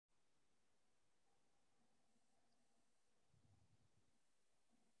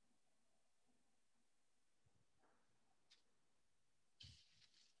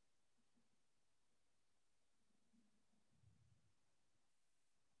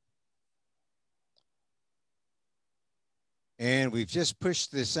And we've just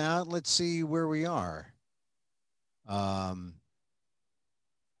pushed this out. Let's see where we are. I'm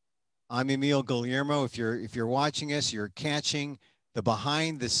Emil Guillermo. If you're watching us, you're catching the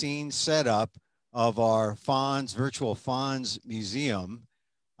behind the scenes setup of our virtual FANHS Museum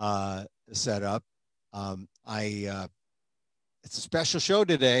setup. It's a special show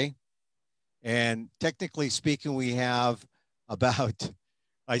today, and technically speaking, we have about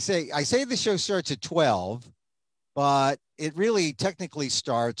I say the show starts at 12, but it really technically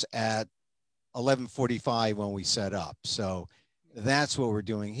starts at 11:45 when we set up. So that's what we're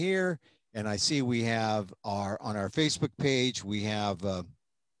doing here. And I see we have on our Facebook page, we have,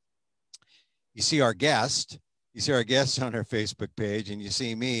 you see our guest on our Facebook page, and you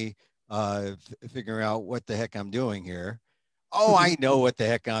see me figuring out what the heck I'm doing here. Oh, I know what the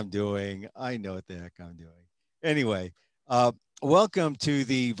heck I'm doing. Anyway, welcome to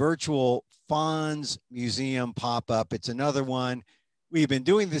the virtual FANHS Museum pop-up. It's another one. We've been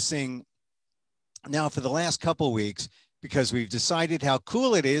doing this thing now for the last couple of weeks because we've decided how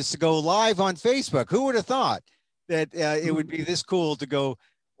cool it is to go live on Facebook. Who would have thought that it would be this cool to go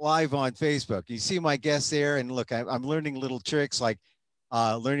live on Facebook? You see my guest there, and look, I'm learning little tricks like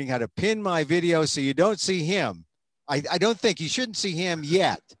learning how to pin my video so you don't see him. I don't think you shouldn't see him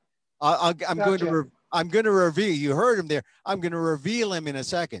yet. I'm going to reveal. You heard him there. I'm going to reveal him in a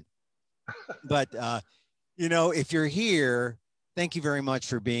second. But if you're here, thank you very much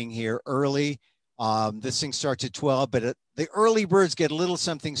for being here early. This thing starts at 12, but the early birds get a little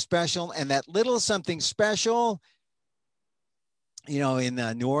something special, and that little something special, in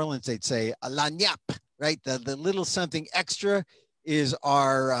New Orleans they'd say a lagniappe, right? The little something extra is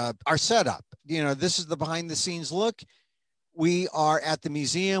our setup. This is the behind the scenes look. We are at the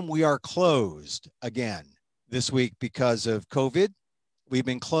museum. We are closed again this week because of COVID. We've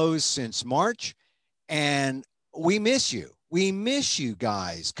been closed since March, and we miss you. We miss you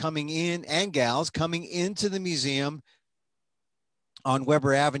guys coming in and gals coming into the museum on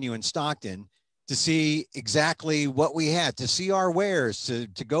Weber Avenue in Stockton to see exactly what we had, to see our wares,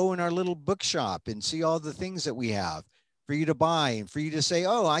 to go in our little bookshop and see all the things that we have for you to buy and for you to say,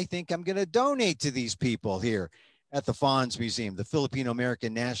 oh, I think I'm going to donate to these people here at the FANHS Museum, the Filipino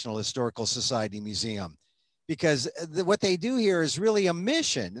American National Historical Society Museum, because what they do here is really a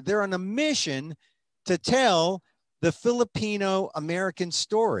mission. They're on a mission to tell the Filipino American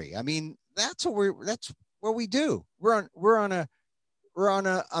story. I mean, that's what we do. We're on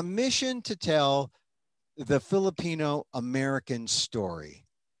a mission to tell the Filipino American story.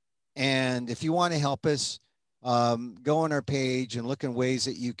 And if you want to help us, go on our page and look in ways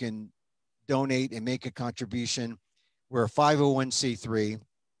that you can donate and make a contribution. We're a 501c3.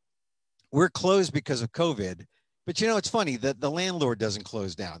 We're closed because of COVID, but it's funny that the landlord doesn't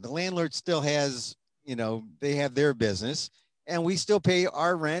close down. The landlord still has, they have their business, and we still pay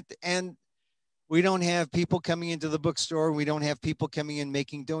our rent, and we don't have people coming into the bookstore. We don't have people coming in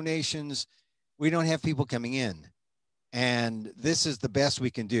making donations. We don't have people coming in. And this is the best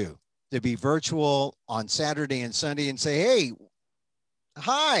we can do, to be virtual on Saturday and Sunday and say, hey,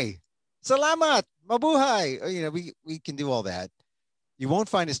 hi, salamat, mabuhay. We can do all that. You won't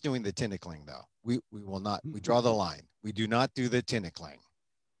find us doing the tinikling, though. We will not. We draw the line. We do not do the tinikling.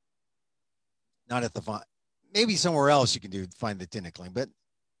 Not at the maybe somewhere else you can find the tinikling, but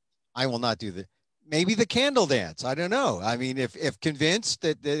I will not do maybe the candle dance. I don't know. I mean, if convinced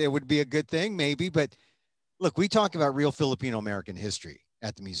that it would be a good thing, maybe. But look, we talk about real Filipino American history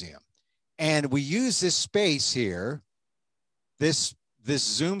at the museum, and we use this space here, this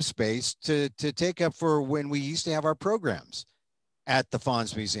Zoom space to take up for when we used to have our programs at the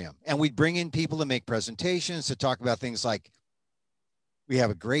FANHS Museum. And we'd bring in people to make presentations, to talk about things like, we have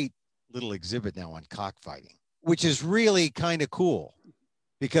a great little exhibit now on cockfighting, which is really kind of cool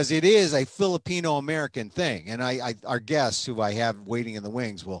because it is a Filipino American thing. And our guests who I have waiting in the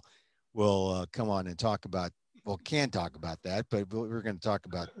wings will come on and can talk about that, but we're going to talk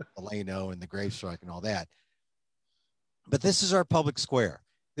about Delano and the Grape strike and all that. But this is our public square.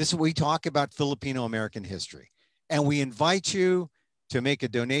 We talk about Filipino American history, and we invite you to make a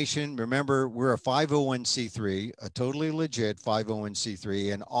donation. Remember, we're a 501c3, a totally legit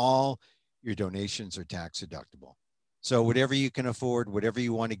 501c3, and all your donations are tax deductible. So whatever you can afford, whatever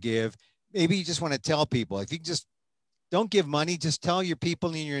you want to give, maybe you just want to tell people. If you just don't give money, just tell your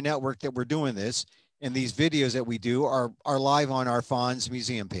people in your network that we're doing this, and these videos that we do are live on our FANHS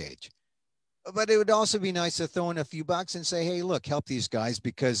Museum page. But it would also be nice to throw in a few bucks and say, hey, look, help these guys,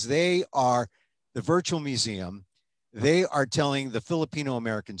 because they are the virtual museum. They are telling the Filipino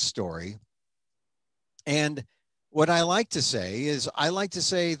American story. And what I like to say is, I like to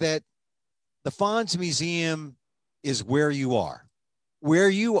say that the FANHS Museum is where you are. Where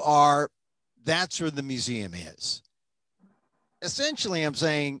you are, that's where the museum is. Essentially, I'm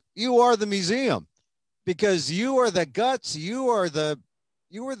saying you are the museum because you are the guts, you are the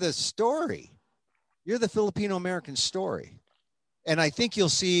story. You're the Filipino American story. And I think you'll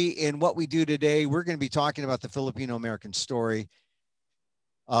see in what we do today, we're going to be talking about the Filipino American story.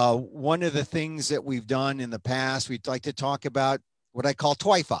 One of the things that we've done in the past, we'd like to talk about what I call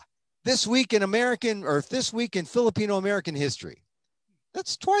TWIFA. This week in American, or this week in Filipino American history.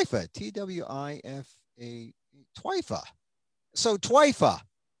 That's TWIFA, T-W-I-F-A, TWIFA. So TWIFA,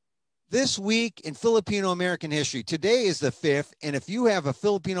 this week in Filipino American history. Today is the 5th, and if you have a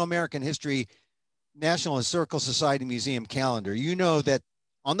Filipino American history National Historical Society Museum calendar, you know that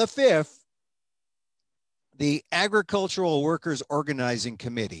on the 5th, the Agricultural Workers Organizing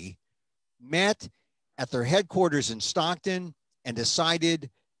Committee met at their headquarters in Stockton and decided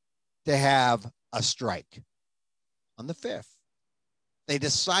to have a strike on the 5th. They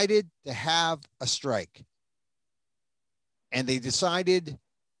decided to have a strike. And they decided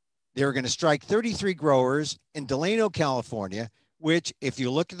they were going to strike 33 growers in Delano, California, which, if you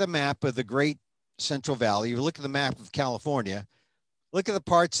look at the map of the Great Central Valley, you look at the map of California, look at the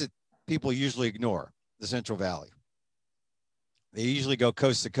parts that people usually ignore, the Central Valley. They usually go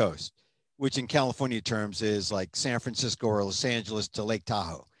coast to coast, which in California terms is like San Francisco or Los Angeles to Lake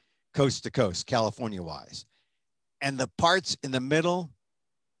Tahoe, coast to coast, California-wise. And the parts in the middle,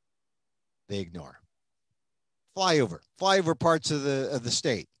 they ignore. Flyover parts of the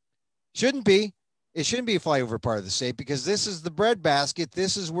state. Shouldn't be. It shouldn't be a flyover part of the state because this is the breadbasket.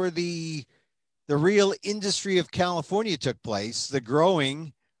 This is where the real industry of California took place, the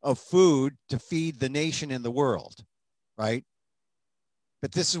growing of food to feed the nation and the world, right?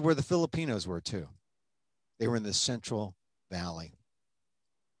 But this is where the Filipinos were too. They were in the Central Valley.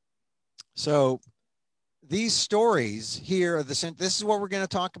 So these stories here are this is what we're going to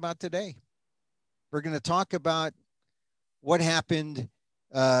talk about today. We're going to talk about what happened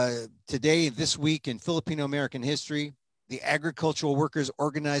today, this week in Filipino American history. The Agricultural Workers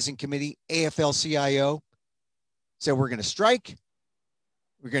Organizing Committee, AFL-CIO, said we're going to strike.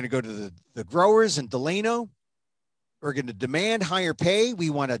 We're going to go to the growers in Delano. We're going to demand higher pay. We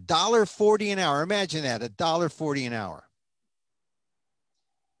want $1.40 an hour. Imagine that, $1.40 an hour.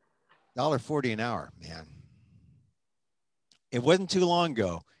 $1.40 an hour, man. It wasn't too long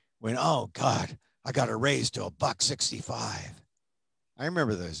ago when, oh God, I got a raise to $1.65. I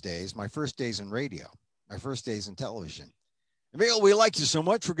remember those days, my first days in radio, my first days in television. Emil, we like you so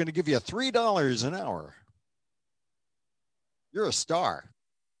much, we're going to give you $3 an hour. You're a star.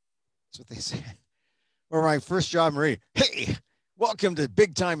 That's what they said. Or my first job in radio. Hey, welcome to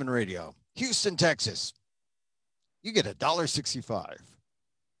Big Time in Radio, Houston, Texas. You get $1.65.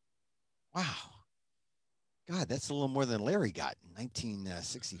 Wow. God, that's a little more than Larry got in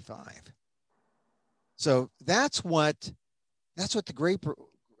 1965. So that's what the Grape,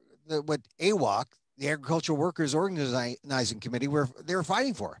 what AWOC, the Agricultural Workers Organizing Committee, they were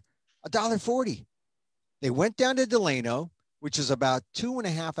fighting for, $1.40. They went down to Delano, which is about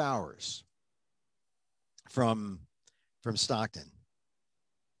 2.5 hours from Stockton,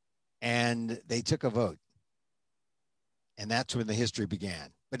 and they took a vote, and that's when the history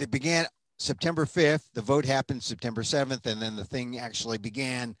began. But it began September 5th. The vote happened September 7th, and then the thing actually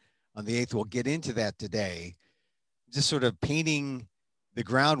began on the 8th. We'll get into that today, just sort of painting the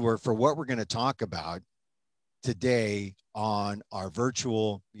groundwork for what we're going to talk about today on our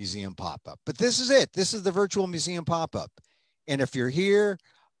virtual museum pop-up. But this is it. This is the virtual museum pop-up. And if you're here,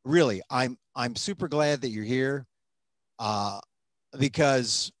 really, I'm super glad that you're here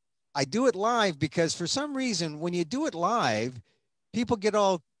because I do it live, because for some reason, when you do it live, people get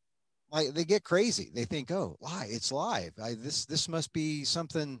all, like, they get crazy. They think, oh, it's live. This must be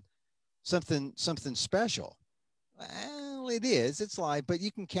something special. Well, it is. It's live, but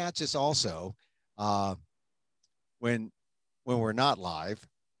you can catch us also when we're not live.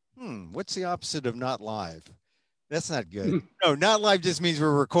 What's the opposite of not live? That's not good. No, not live just means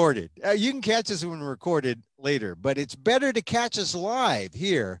we're recorded. You can catch us when we're recorded later, but it's better to catch us live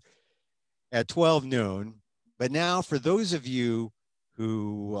here at 12 noon. But now for those of you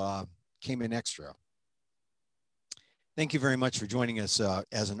who came in extra, thank you very much for joining us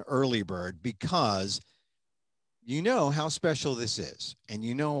as an early bird, because you know how special this is, and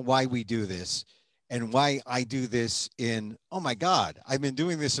you know why we do this, and why I do this in, oh my God, I've been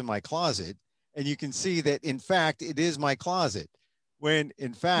doing this in my closet, and you can see that, in fact, it is my closet, when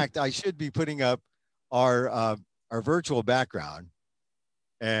in fact I should be putting up our virtual background,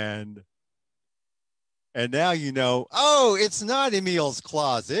 and now you know, oh, it's not Emil's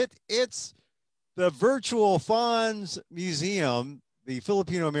closet, it's the virtual FANHS Museum, the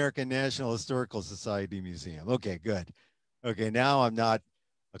Filipino American National Historical Society Museum. Okay, good. Okay, now I'm not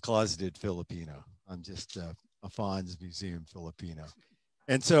a closeted Filipino. I'm just a FANHS Museum Filipino.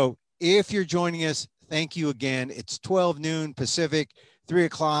 And so if you're joining us, thank you again. It's 12 noon Pacific, 3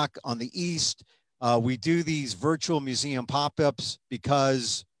 o'clock on the East. We do these virtual museum pop-ups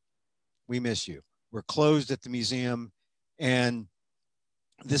because we miss you. We're closed at the museum, and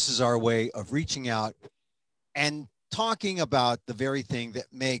this is our way of reaching out and talking about the very thing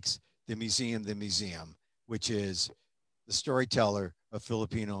that makes the museum, which is the storyteller of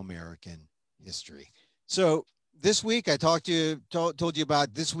Filipino American history. So this week I told you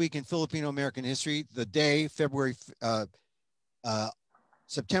about this week in Filipino American history, the day September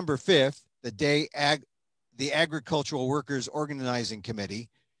 5th, the day the Agricultural Workers Organizing Committee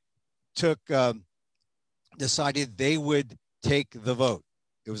decided they would take the vote.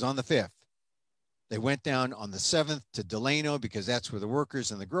 It was on the 5th. They went down on the 7th to Delano because that's where the workers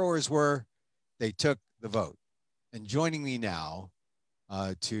and the growers were. They took the vote. And joining me now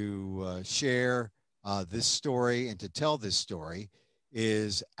to share this story and to tell this story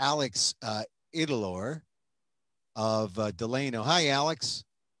is Alex Edillor of Delano. Hi, Alex.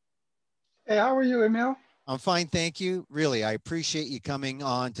 Hey, how are you, Emil? I'm fine, thank you. Really, I appreciate you coming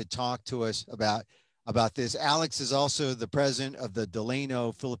on to talk to us about this. Alex is also the president of the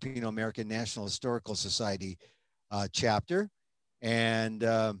Delano Filipino American National Historical Society chapter, and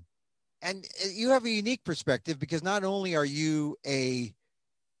you have a unique perspective because not only are you a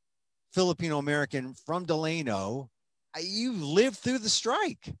Filipino American from Delano, you lived through the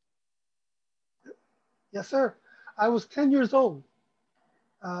strike. Yes, sir. I was 10 years old,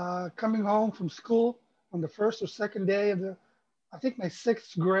 coming home from school on the first or second day of I think my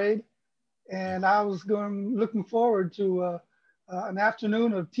sixth grade, and I was looking forward to an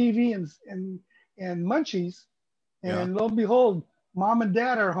afternoon of TV and munchies, and lo and behold, mom and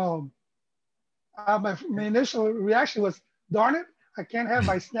dad are home. My initial reaction was, darn it, I can't have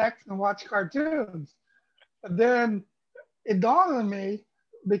my snacks and watch cartoons. But then it dawned on me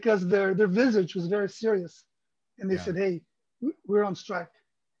because their visage was very serious. And they said, hey, we're on strike.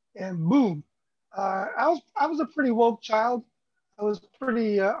 And boom. I was a pretty woke child. I was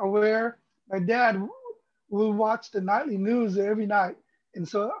pretty aware. My dad would watch the nightly news every night. And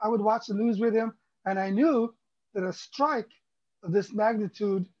so I would watch the news with him. And I knew that a strike of this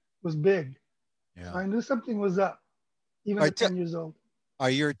magnitude was big. Yeah. So I knew something was up, even at 10 years old.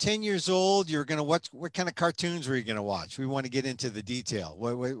 You're 10 years old. You're going to watch, what kind of cartoons were you going to watch? We want to get into the detail.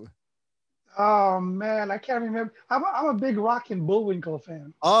 Oh, man, I can't remember. I'm a big Rocky and Bullwinkle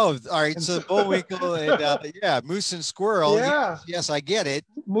fan. Oh, all right. So Bullwinkle and, Moose and Squirrel. Yeah. Yes, I get it.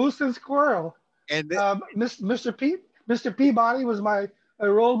 Moose and Squirrel. And Mr. Peabody was my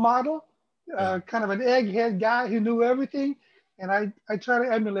role model, kind of an egghead guy who knew everything. And I try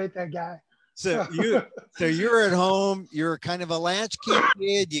to emulate that guy. So you're at home, you're kind of a latchkey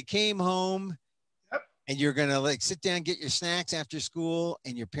kid, you came home, and you're going to like sit down, get your snacks after school,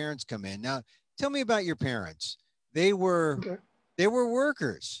 and your parents come in. Now, tell me about your parents. They were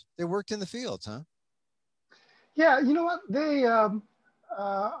workers. They worked in the fields, huh? Yeah, you know what? They,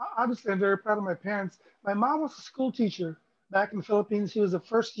 obviously I'm very proud of my parents. My mom was a school teacher back in the Philippines. She was a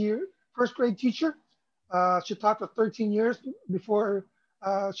first grade teacher. She taught for 13 years before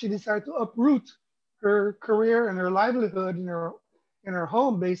she decided to uproot her career and her livelihood in her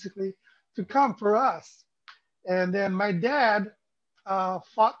home, basically, to come for us. And then my dad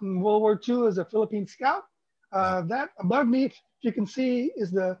fought in World War II as a Philippine scout. That above me, if you can see,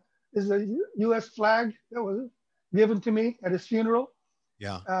 is the U.S. flag that was given to me at his funeral.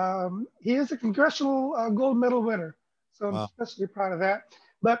 Yeah. He is a congressional gold medal winner, so I'm especially proud of that.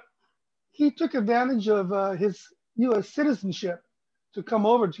 But he took advantage of his U.S. citizenship to come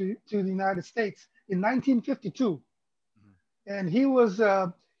over to the United States in 1952. And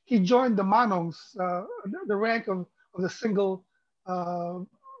he joined the Manongs, the rank of the single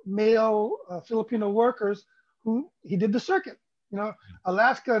male Filipino workers who he did the circuit. You know,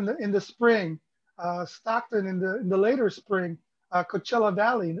 Alaska in the spring, Stockton in the later spring, Coachella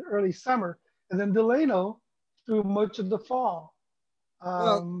Valley in the early summer, and then Delano through much of the fall.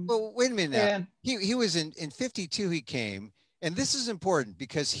 Well, wait a minute now. And he was in 52, he came, and this is important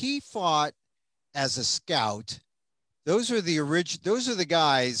because he fought as a scout. Those are the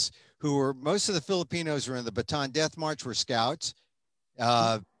guys who were, most of the Filipinos were in the Bataan Death March were scouts.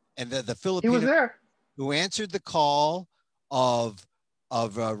 And the Filipinos he was there, who answered the call of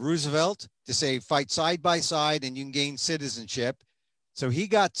Roosevelt to say, fight side by side and you can gain citizenship. So he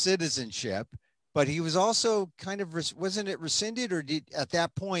got citizenship. but he was also kind of, wasn't it rescinded, or did at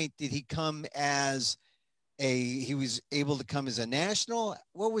that point, did he come as he was able to come as a national?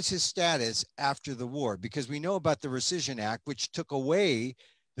 What was his status after the war? Because we know about the Rescission Act, which took away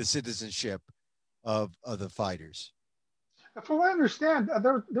the citizenship of the fighters. From what I understand,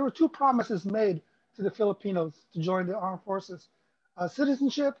 there were two promises made to the Filipinos to join the armed forces: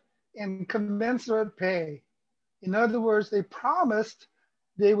 citizenship and commensurate pay. In other words, they promised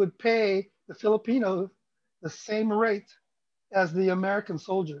they would pay the Filipinos the same rate as the American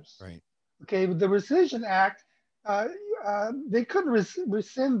soldiers. Right. Okay, with the Rescission Act, they couldn't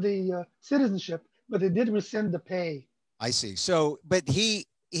rescind the citizenship, but they did rescind the pay. I see. So, but he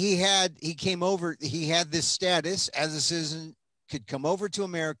came over, he had this status as a citizen, could come over to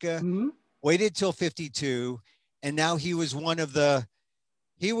America, Mm-hmm. waited till 52, and now he was one of the,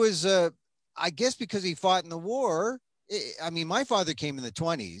 he was, I guess because he fought in the war. I mean, my father came in the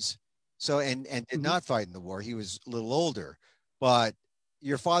 20s, so, and did Mm-hmm. not fight in the war. He was a little older, but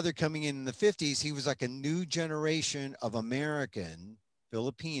your father coming in the 50s, he was like a new generation of American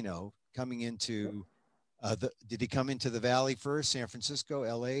Filipino coming into did he come into the Valley first, San Francisco,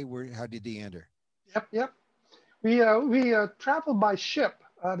 LA? How did he enter? Yep. We traveled by ship,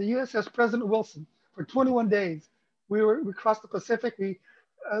 the USS President Wilson, for 21 days. We crossed the Pacific.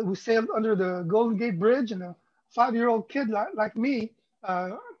 We sailed under the Golden Gate Bridge, and a 5-year-old kid like me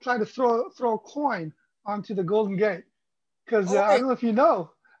tried to throw a coin onto the Golden Gate, because Oh, I don't know if you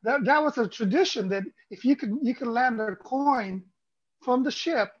know that was a tradition that if you could land a coin from the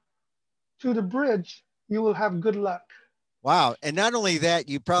ship to the bridge, you will have good luck. wow. And not only that,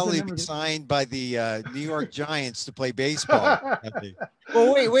 you probably be Remembered signed by the New York Giants to play baseball. it.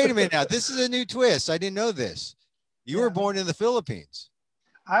 Well, wait a minute now. This is a new twist. I didn't know this. You were Yeah. born in the Philippines.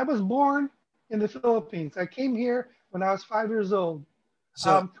 I was born in the Philippines. I came here when I was 5 years old.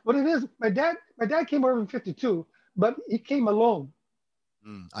 So What it is, my dad came over in '52, but he came alone.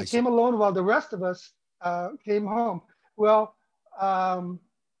 I He see. came alone while the rest of us came home. Well, um,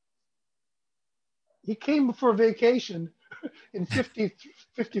 he came for vacation in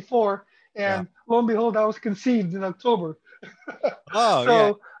 54, Yeah. and lo and behold, I was conceived in October. Oh, yeah.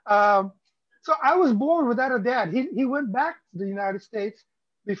 So, um, so I was born without a dad. He went back to the United States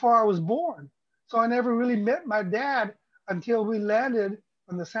before I was born. So I never really met my dad until we landed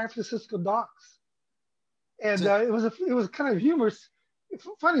on the San Francisco docks. And So, it was kind of humorous,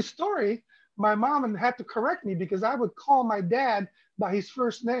 funny story. My mom had to correct me because I would call my dad by his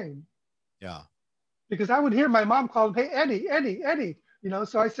first name, yeah. because I would hear my mom call him, "Hey, Eddie, Eddie, Eddie," you know.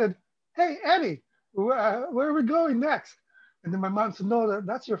 So I said, "Hey, Eddie, where are we going next?" And then my mom said, "No,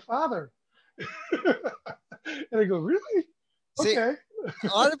 that's your father." And I go, "Really? See, Okay."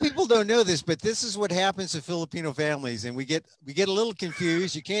 a lot of people don't know this, but this is what happens to Filipino families, and we get a little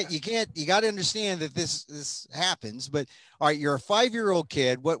confused. You got to understand that this happens. But all right, you're a 5-year-old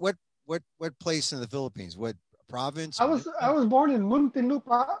kid. What place in the Philippines? What province? I was born in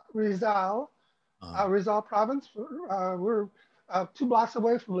Muntinlupa, Rizal, Uh, Rizal province. We're 2 blocks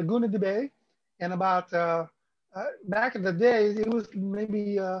away from Laguna de Bay, and about back in the day, it was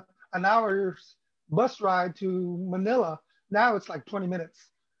maybe an hour's bus ride to Manila. Now it's like 20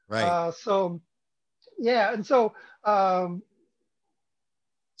 minutes. right. So yeah, and so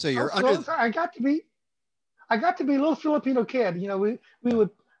So you're under. so I got to be a little Filipino kid. You know, we Yeah, would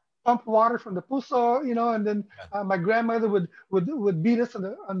pump water from the puso, you know, and then yeah. my grandmother would beat us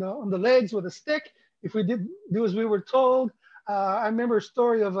on the legs with a stick if we didn't do as we were told. I remember a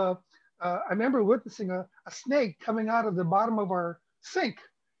story of I remember witnessing a snake coming out of the bottom of our sink,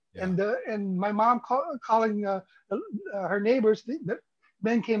 Yeah. and my mom calling her neighbors. The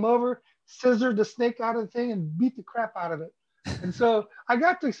men came over, scissored the snake out of the thing, and beat the crap out of it. And so I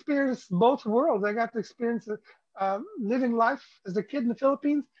got to experience both worlds. I got to experience living life as a kid in the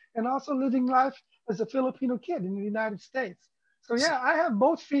Philippines, and also living life as a Filipino kid in the United States. So So, yeah, I have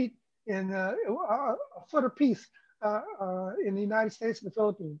both feet in a foot apiece in the United States and the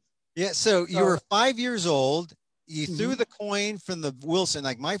Philippines. yeah. So you So were 5 years old. You threw mhm, the coin from the Wilson.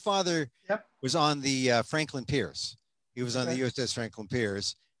 Like my father yep, was on the Franklin Pierce. He was on the okay. USS Franklin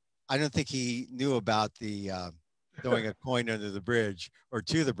Pierce. I don't think he knew about the throwing a coin under the bridge or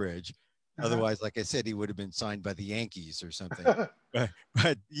to the bridge. Uh-huh. Otherwise, like I said, he would have been signed by the Yankees or something.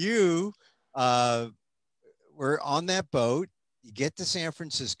 But you uh, were on that boat. You get to San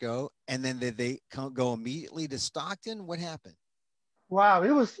Francisco, and then did they go immediately to Stockton? What happened? Wow,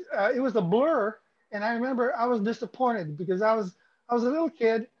 it was a blur, and I remember I was disappointed because I was a little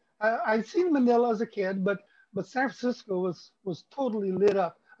kid. I'd seen Manila as a kid, but San Francisco was totally lit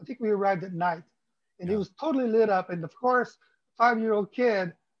up. I think we arrived at night, and it Yeah, was totally lit up. And of course, 5-year-old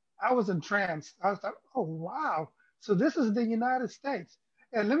kid, I was entranced. I was like, oh wow, so this is the United States.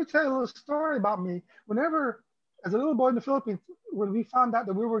 And let me tell you a little story about me. Whenever, as a little boy in the Philippines, when we found out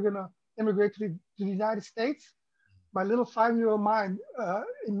that we were going to immigrate to the United States, my little 5-year-old mind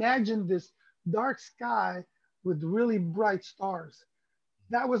imagined this dark sky with really bright stars.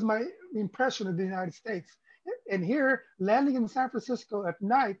 That was my impression of the United States. And here, landing in San Francisco at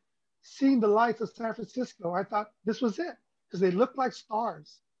night, seeing the lights of San Francisco, I thought this was it because they looked like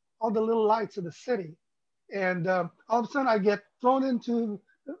stars, all the little lights of the city. And all of a sudden, I get thrown into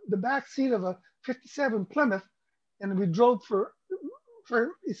the back seat of a '57 Plymouth, and we drove for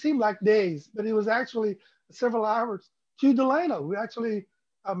it seemed like days, but it was actually several hours to Delano. We actually,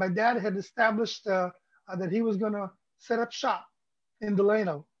 my dad had established that he was going to set up shop in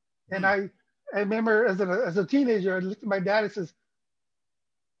Delano, and I remember as a teenager, I looked at my dad and says,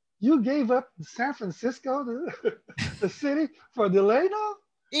 "You gave up San Francisco, the city, for Delano?"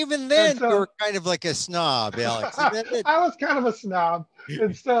 Even And then, you so were kind of like a snob, Alex. Isn't it? I was kind of a snob,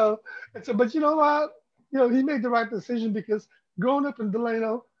 and so, but you know what? You know, he made the right decision because growing up in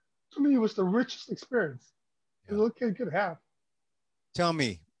Delano, to me, was the richest experience a Yeah. little kid could have. Tell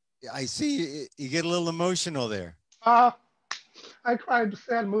me, I see you get a little emotional there. Uh, I cried to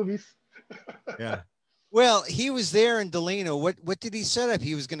sad movies. Yeah. Well, he was there in Delano. What did he set up?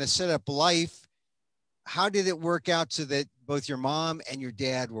 He was going to set up life. How did it work out so that both your mom and your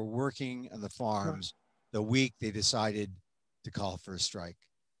dad were working on the farms the week they decided to call for a strike?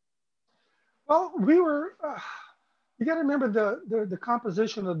 Well, we were. You got to remember the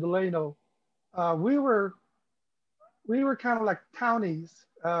composition of Delano. Uh, we were we were kind of like townies.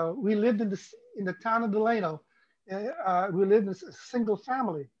 We lived in the town of Delano. We lived in a single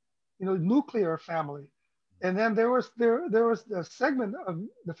family, you know, nuclear family. And then there was a segment of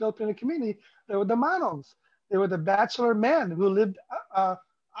the Filipino community. There were the Manongs. They were the bachelor men who lived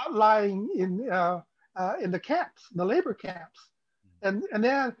outlying in the camps, the labor camps. And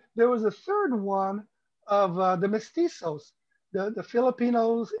then there was a third one of the mestizos, the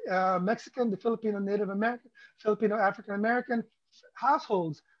Filipinos, Mexican, the Filipino Native American, Filipino African American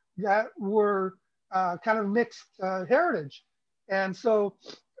households that were kind of mixed heritage. And so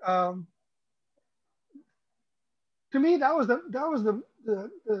um, to me, that was the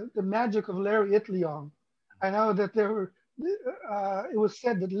magic of Larry Itliong. I know that it was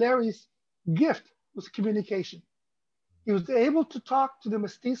said that Larry's gift was communication. He was able to talk to the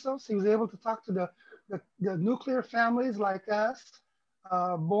mestizos. He was able to talk to the nuclear families like us,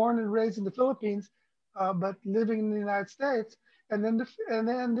 born and raised in the Philippines, but living in the United States. And then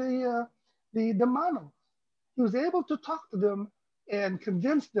the Mano. He was able to talk to them and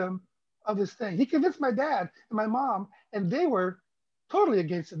convince them of this thing. He convinced my dad and my mom, and they were totally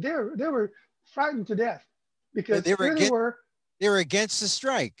against it. They were frightened to death because They were here they against, were. they were against the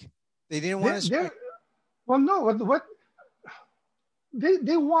strike. They didn't want to They strike. well, no, what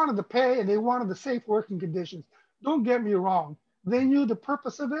they wanted the pay and they wanted the safe working conditions. Don't get me wrong. They knew the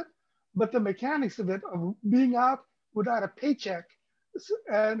purpose of it, but the mechanics of it, of being out without a paycheck,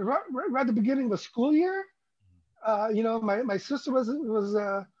 and right at the beginning of the school year, you know, my sister was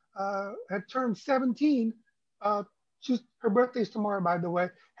had turned 17. Her birthday's tomorrow, by the way.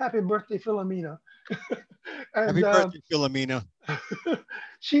 Happy birthday, Philomena. Happy and birthday, Filipino.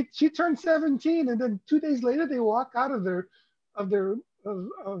 she turned 17, and then 2 days later they walk out of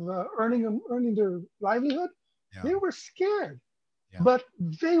earning their livelihood. Yeah. They were scared, Yeah. but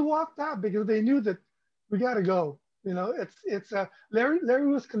they walked out because they knew that we got to go. You know, it's Larry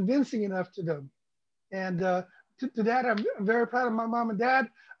was convincing enough to them, and to that I'm very proud of my mom and dad.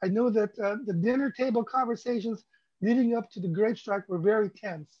 I know that the dinner table conversations leading up to the Grape strike were very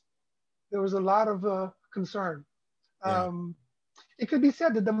tense. There was a lot of concern. Yeah. It could be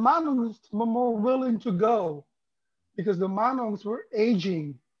said that the Manongs were more willing to go because the Manongs were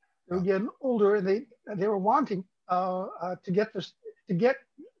aging, they were Yeah. getting older, and they were wanting to get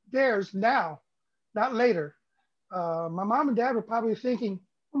theirs now, not later. My mom and dad were probably thinking,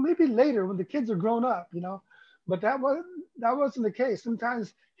 well, maybe later when the kids are grown up, you know, but that wasn't the case.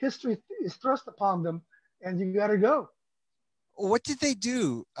 Sometimes history is thrust upon them, and you got to go. What did they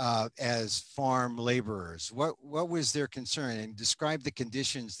do as farm laborers? What was their concern? And describe the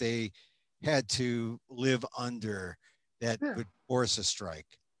conditions they had to live under that Yeah, would force a strike.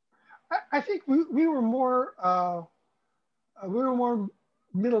 I think we were more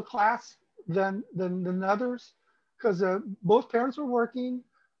middle class than others because both parents were working.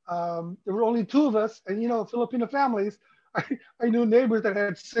 There were only two of us, and you know, Filipino families. I, I knew neighbors that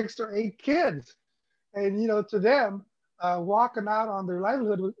had 6 or 8 kids, and you know, to them, walking out on their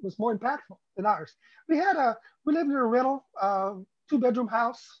livelihood was more impactful than ours. We lived in a rental 2-bedroom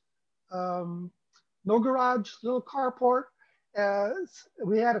house. no garage, little carport.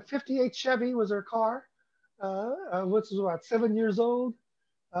 We had a 58 Chevy was our car, which was about 7 years old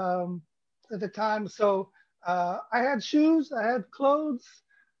um, at the time. So I had shoes, I had clothes.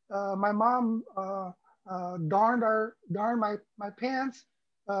 My mom darned my pants.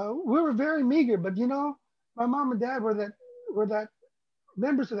 We were very meager, but you know, my mom and dad were that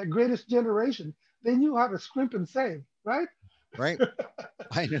members of that greatest generation. They knew how to scrimp and save, right? Right.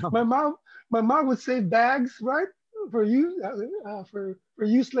 I know. my mom, my mom would save bags, right, for use for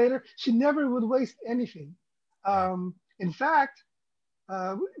use later. She never would waste anything. Right. In fact,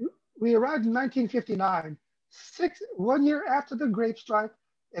 uh, we arrived in 1959, 1 year after the grape strike,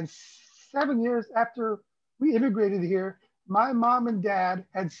 and 7 years after we immigrated here. My mom and dad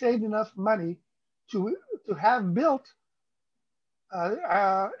had saved enough money to to have built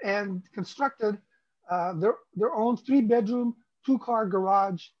and constructed their own 3 bedroom, 2 car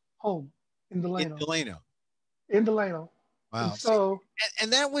garage home in In Delano. Delano. In Delano. And Wow. See, so,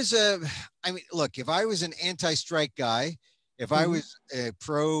 and that was a, I mean, look, if I was an anti-strike guy, if I mhm, was a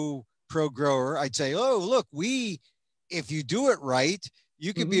pro grower, I'd say, oh, look, if you do it right,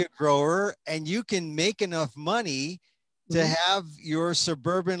 you could be mhm, a grower and you can make enough money to mhm, have your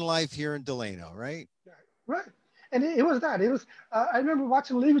suburban life here in Delano, right? right. And it was that. It was. I remember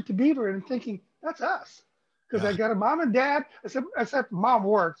watching Leave It to Beaver and thinking, that's us, because I Yeah. got a mom and dad. Except mom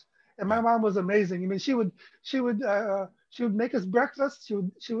worked, and my Yeah. mom was amazing. I mean, she would make us breakfast.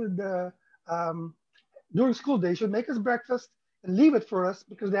 She would um, during school days, she would make us breakfast and leave it for us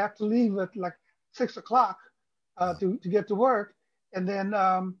because they have to leave at like 6 o'clock Wow. to get to work. And then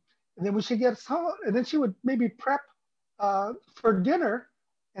when she gets home, and then she would maybe prep for dinner,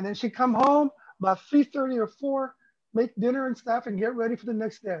 and then she'd come home about 3:30 or 4, make dinner and stuff, and get ready for the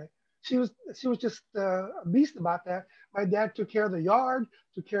next day. She was just a beast about that. My dad took care of the yard,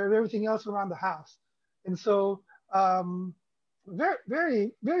 took care of everything else around the house, and so very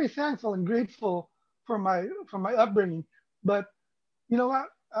very very thankful and grateful for my upbringing. But you know what?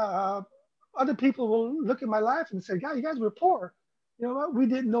 Other people will look at my life and say, "God, you guys were poor." You know what? We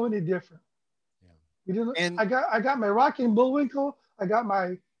didn't know any different. Yeah. We didn't. And I got my Rocky and Bullwinkle. I got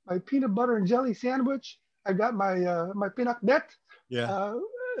my peanut butter and jelly sandwich. I got my peanut net. yeah. Uh,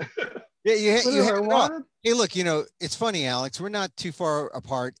 Yeah, you whatever had I it all. wanted. Hey, look, it's funny, Alex. We're not too far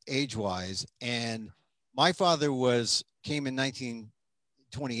apart age-wise, and my father came in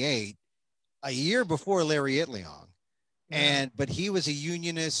 1928, a year before Larry Itliong, Yeah. but he was a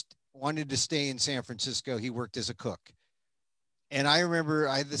unionist, wanted to stay in San Francisco. He worked as a cook, and I remember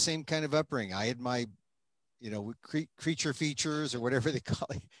I had the same kind of upbringing. I had my creature features or whatever they call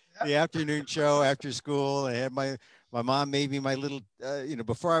it, the afternoon show after school. I had my mom made me my little,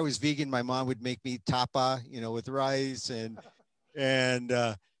 before I was vegan, my mom would make me tapa, with rice and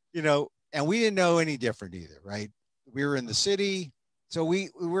we didn't know any different either, right? We were in the city, so we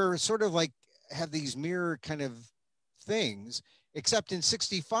were sort of like have these mirror kind of things, except in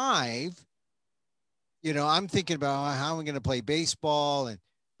 '65, I'm thinking about how I'm going to play baseball,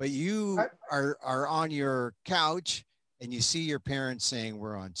 but you I, are on your couch and you see your parents saying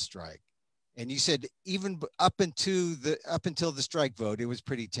we're on strike, and you said even up until the strike vote, it was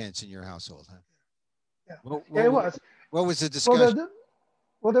pretty tense in your household, huh? yeah. What Yeah. what, It was. what was the Well, discussion?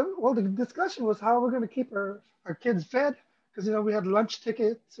 the discussion was how we're going to keep our kids fed, because we had lunch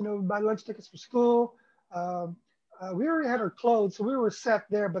tickets. We buy lunch tickets for school. Um, we already had our clothes, so we were set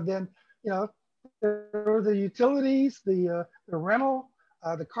there. But then there were the utilities, the rental,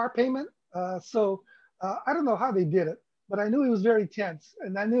 the car payment. So I don't know how they did it, but I knew it was very tense,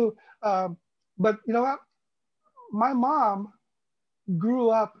 and I knew. But you know what? My mom grew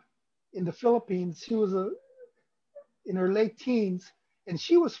up in the Philippines. She was in her late teens, and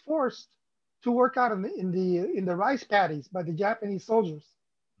she was forced to work out in the rice paddies by the Japanese soldiers.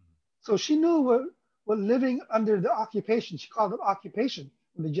 So she knew what living under the occupation. She called it occupation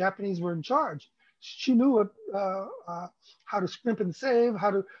when the Japanese were in charge. She knew how to scrimp and save,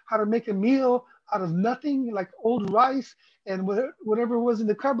 how to make a meal out of nothing, like old rice and whatever was in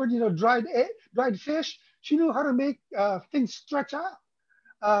the cupboard, dried fish. She knew how to make things stretch out.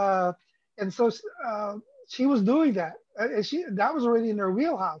 Uh, and so uh, she was doing that. And that was already in her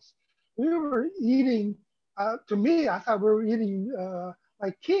wheelhouse. We were eating. To me, I thought we were eating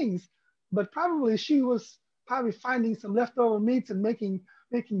like kings, but probably she was probably finding some leftover meats and making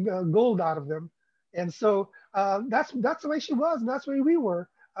gold out of them. And so that's the way she was, and that's the way we were.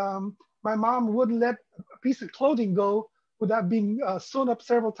 My mom wouldn't let a piece of clothing go without being sewn up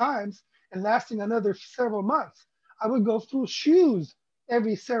several times and lasting another several months. I would go through shoes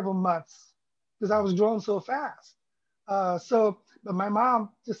every several months because I was growing so fast. So, But my mom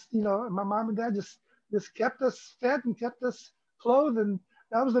just, my mom and dad just kept us fed and kept us clothed, and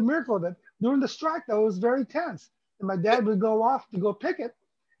that was the miracle of it. During the strike, though, it was very tense. And my dad would go off to go picket,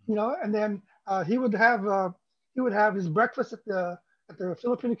 and then he would have his breakfast at the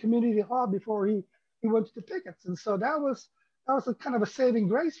Filipino community hall before he went to the pickets, and so that was a kind of a saving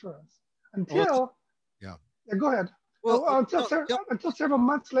grace for us Well, until yeah. yeah, go ahead. Well, Until several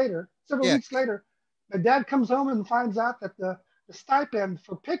months later, several yeah. weeks later, my dad comes home and finds out that the stipend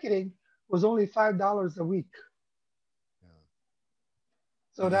for picketing was only $5 a week.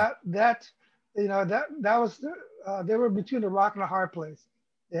 So Yeah. that was they were between a rock and a hard place.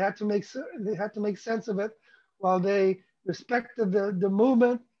 They had to make sense of it while they respected the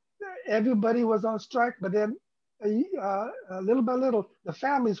movement. Everybody was on strike, but then little by little, the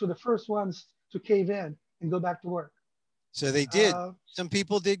families were the first ones to cave in and go back to work. So they did. Some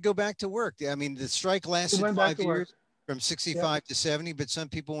people did go back to work. I mean, the strike lasted 5 years, from 65 to 70, but some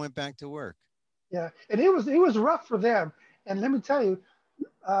people went back to work. Yeah, and it was rough for them. And let me tell you,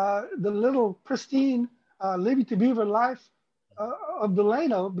 the little pristine Libby to Beaver life of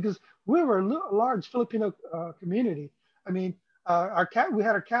Delano, because we were a large Filipino community. I mean, we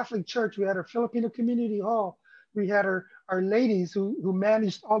had our Catholic church, we had our Filipino community hall, we had our ladies who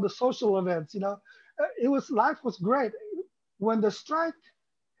managed all the social events. Life was great. When the strike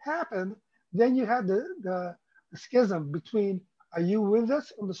happened, then you had the schism between, are you with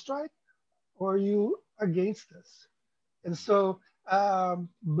us on the strike or are you against us? And so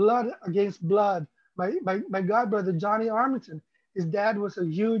blood against blood. My godbrother Johnny Armington, his dad was a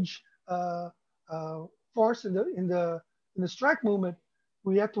huge force in the strike movement.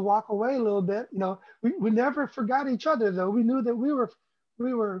 We had to walk away a little bit. We never forgot each other, though. We knew that we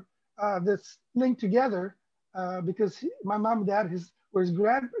were this linked together because my mom and dad were his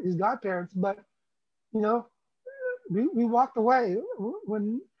godparents. But we walked away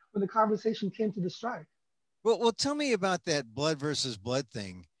when the conversation came to the strike. Well, tell me about that blood versus blood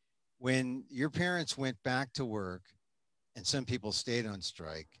thing. When your parents went back to work and some people stayed on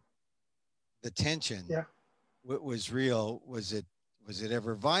strike, the tension was real. Was it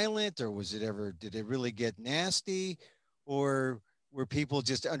ever violent, or did it really get nasty, or were people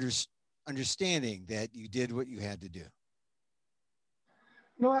just understanding that you did what you had to do?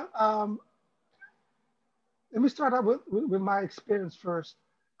 You know what? Let me start out with my experience first.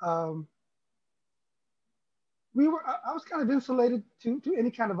 I was kind of insulated to any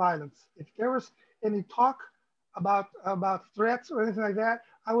kind of violence. If there was any talk about threats or anything like that,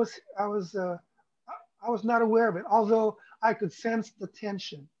 I was not aware of it. Although I could sense the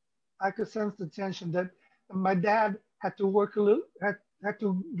tension. I could sense the tension that my dad had to had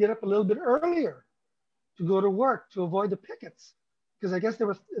to get up a little bit earlier to go to work to avoid the pickets, because I guess they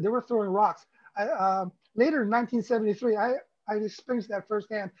were throwing rocks. Later in 1973, I experienced that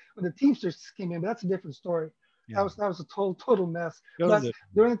firsthand when the Teamsters came in, but that's a different story. Yeah. That was a total mess. But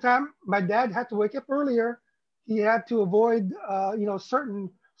during the time, my dad had to wake up earlier. He had to avoid,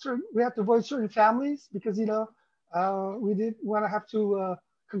 certain. We had to avoid certain families because we didn't want to have to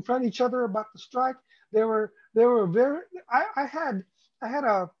confront each other about the strike. They were very. I had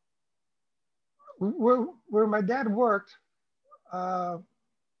a where my dad worked,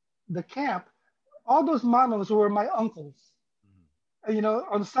 the camp. All those manos were my uncles.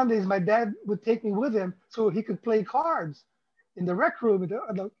 On Sundays, my dad would take me with him so he could play cards in the rec room at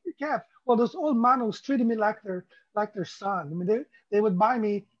the camp. Well, those old manos treated me like their son. I mean, they would buy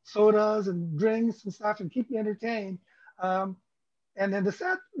me sodas and drinks and stuff and keep me entertained. And then the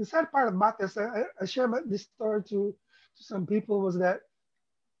sad part about this, I share this story to some people, was that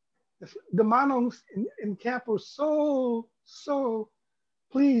the manos in camp were so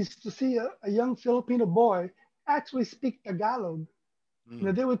pleased to see a young Filipino boy actually speak Tagalog.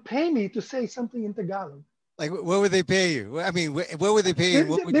 They would pay me to say something in Tagalog. Like, what would they pay you? I mean, what would they pay you?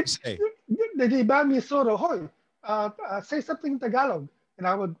 What would you say? They buy me a soda. Hoy, say something in Tagalog. And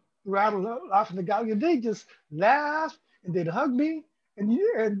I would rattle off in Tagalog. And they just laugh and they'd hug me. And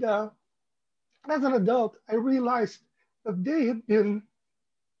as an adult, I realized that they'd been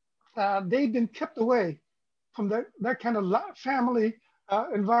kept away from that kind of family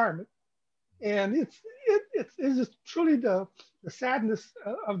environment. And it's just truly the sadness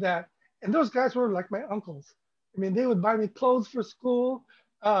of that. And those guys were like my uncles. I mean, they would buy me clothes for school.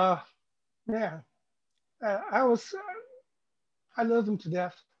 I loved them to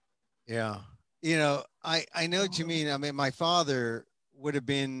death. Yeah. I know what you mean. I mean, my father would have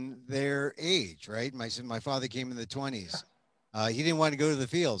been their age, right? My father came in the 20s. He didn't want to go to the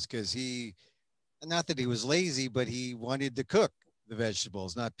fields because not that he was lazy, but he wanted to cook the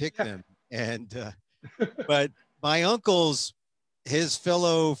vegetables, not pick them. And, but my uncles, his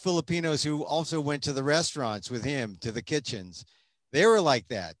fellow Filipinos who also went to the restaurants with him, to the kitchens, they were like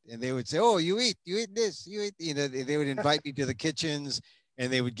that. And they would say, oh, you eat this, you eat, you know, they would invite me to the kitchens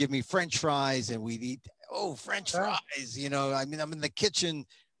and they would give me French fries and we'd eat, oh, French Yeah. fries. You know, I mean, I'm in the kitchen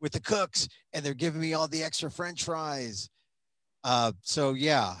with the cooks and they're giving me all the extra French fries. So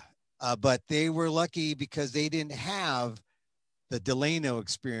yeah, but they were lucky because they didn't have the Delano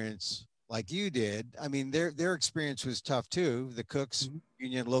experience like you did. I mean, their experience was tough too. The cooks Mhm.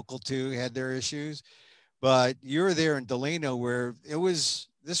 union local too had their issues, but you're there in Delano where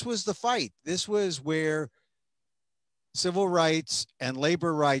this was the fight. This was where civil rights and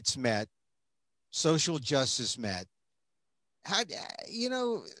labor rights met, social justice met. How you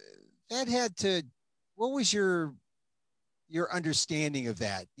know that had to? What was your understanding of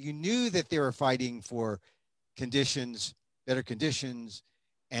that? You knew that they were fighting for conditions, better conditions,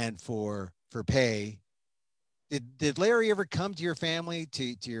 and for pay. Did Larry ever come to your family,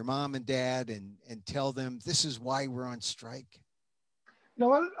 to your mom and dad, and tell them this is why we're on strike? You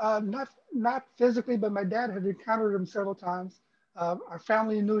know what? Not physically, but my dad had encountered him several times. Our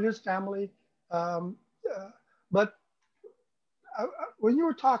family knew his family, um, uh, but when you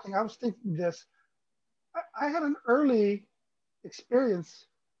were talking, I was thinking this. I had an early experience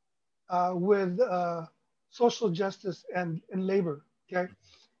with social justice and labor. Okay,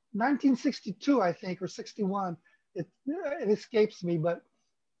 1962, I think, or 61. It escapes me, but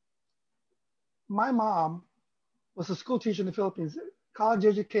my mom was a school teacher in the Philippines, college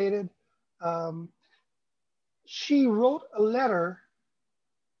educated. Um, she wrote a letter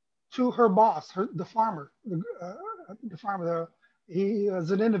to her boss, the farmer, the farmer. He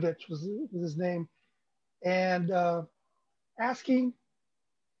Zaninovich was his name, and asking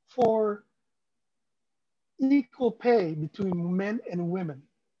for equal pay between men and women.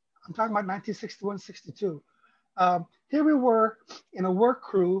 I'm talking about 1961, 62. Here we were in a work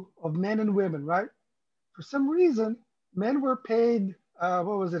crew of men and women, right? For some reason, men were paid, what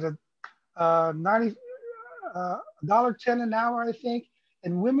was it, a 90, $1.10 an hour, I think,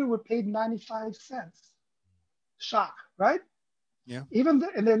 and women were paid 95 cents. Shock, right? Yeah.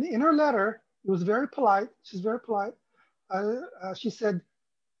 And then in her letter, it was very polite. She's very polite. She said,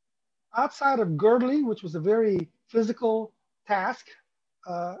 outside of girdling, which was a very physical task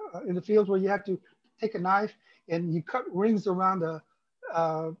in the fields where you had to take a knife and you cut rings around the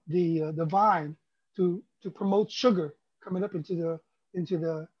vine to promote sugar coming up into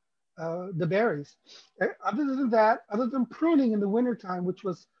the berries. Other than that, other than pruning in the wintertime, which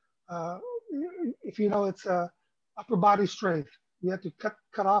was, uh, if you know, it's upper body strength. You have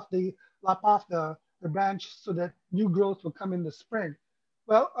to lop off the branch so that new growth will come in the spring.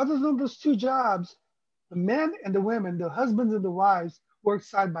 Well, other than those two jobs, the men and the women, the husbands and the wives, worked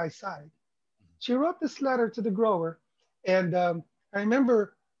side by side. She wrote this letter to the grower, and I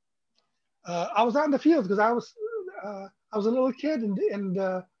remember I was out in the fields because I was a little kid,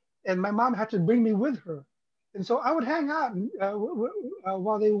 and my mom had to bring me with her, and so I would hang out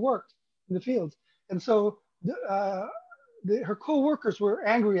while they worked in the fields, and so her co-workers were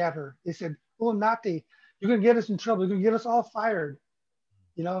angry at her. They said, "Oh, Nati, you're gonna get us in trouble. You're gonna get us all fired."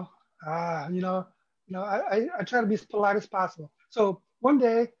 You know, ah, I try to be as polite as possible. So one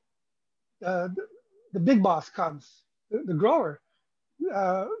day, the big boss comes, the grower.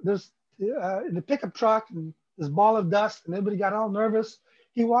 There's in the pickup truck, and this ball of dust, and everybody got all nervous.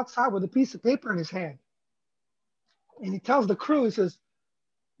 He walks out with a piece of paper in his hand, and he tells the crew, he says,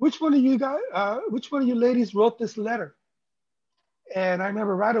 which one of you ladies wrote this letter?" And I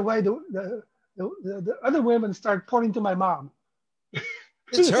remember right away the other women started pointing to my mom.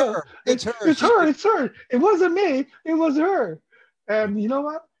 It's her. It's her. It's She her. did. It's her. It wasn't me. It was her. And you know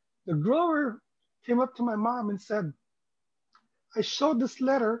what? The grower came up to my mom and said, "I showed this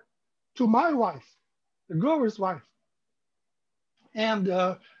letter to my wife, the grower's wife." And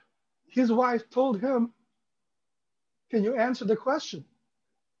his wife told him, "Can you answer the question?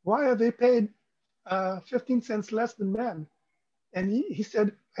 Why are they paid 15 cents less than men?" And he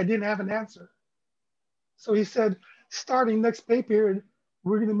said, "I didn't have an answer." So he said, "Starting next pay period,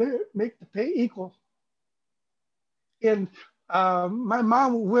 we're going to make the pay equal." And my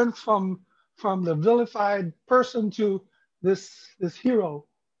mom went from the vilified person to this hero.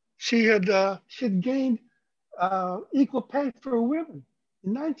 She had gained equal pay for women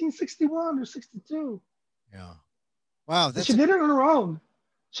in 1961 or 62. Yeah. Wow. And she That's a did it on her own.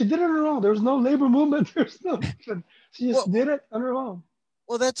 She did it on her own. There was no labor movement. There's no nothing. She just well. did it on her own.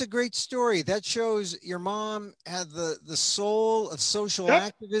 Well, that's a great story. That shows your mom had the soul of social Yep.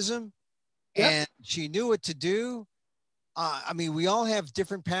 activism, Yep. and she knew what to do. I mean, we all have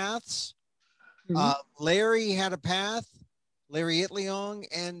different paths. Mm-hmm. Larry had a path. Larry Itliong,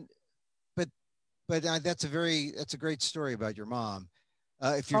 and but that's a great story about your mom.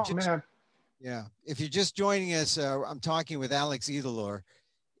 If you're Oh just man. Yeah, if you're just joining us, I'm talking with Alex Edillor.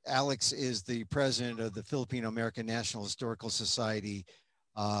 Alex is the president of the Filipino American National Historical Society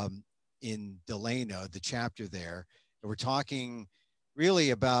um, in Delano, the chapter there. And we're talking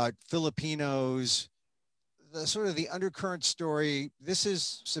really about Filipinos, the sort of the undercurrent story. This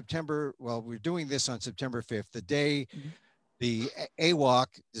is September. Well, we're doing this on September 5th, the day Mhm. the AWOC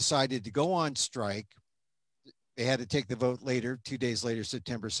decided to go on strike. They had to take the vote later, 2 days later,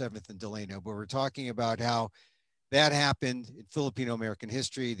 September 7th in Delano. But we're talking about how that happened in Filipino American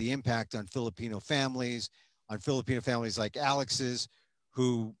history, the impact on Filipino families like Alex's,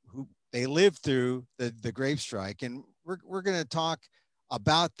 who they lived through the Grape strike. And we're going to talk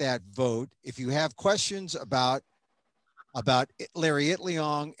about that vote. If you have questions about Larry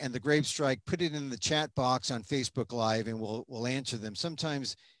Itliong and the Grape strike, put it in the chat box on Facebook Live, and we'll answer them.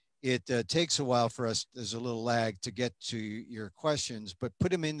 Sometimes it takes a while for us. There's a little lag to get to your questions, but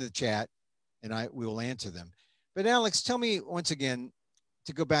put them in the chat, and we will answer them. But Alex, tell me once again,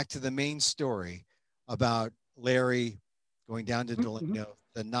 to go back to the main story about Larry going down to Mhm. Delano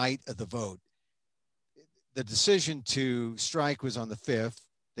the night of the vote. The decision to strike was on the 5th.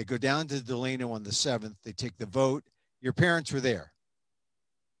 They go down to Delano on the 7th. They take the vote. Your parents were there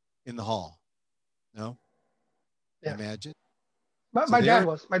in the hall. No? Yeah. Imagine. My, So my dad they're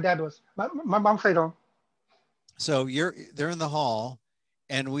was. My dad was. My mom stayed home. they're in the hall,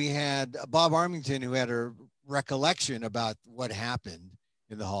 and we had Bob Armington, who had a recollection about what happened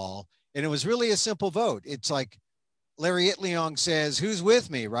in the hall. And it was really a simple vote. It's like Larry Itliong says, "Who's with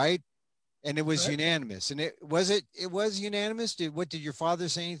me?" Right? And it was Right. unanimous. And it was unanimous. Did your father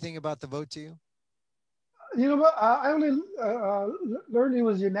say anything about the vote to you? You know what? I only learned it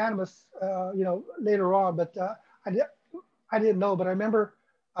was unanimous. Later on, but I did. I didn't know. But I remember.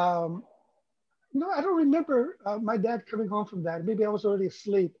 Um, no, I don't remember my dad coming home from that. Maybe I was already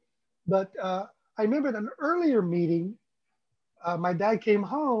asleep. But I remember at an earlier meeting, my dad came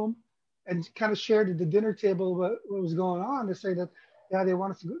home and kind of shared at the dinner table what was going on. They say that, yeah, they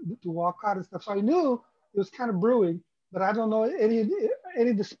want us to walk out and stuff. So I knew it was kind of brewing, but I don't know any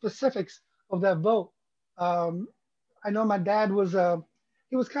of the specifics of that vote. Um, I know my dad was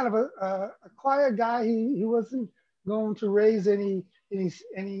he was kind of a quiet guy. He wasn't going to raise any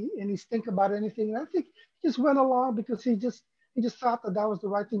stink about anything. And I think he just went along because he just thought that that was the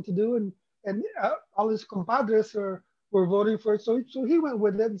right thing to do. And all his compadres were voting for it. So he went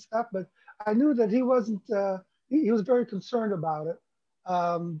with it and stuff. But I knew that he wasn't. He was very concerned about it.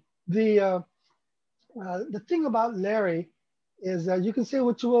 Um, the thing about Larry is you can say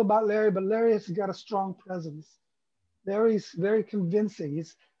what you will about Larry, but Larry has got a strong presence. Larry's very convincing.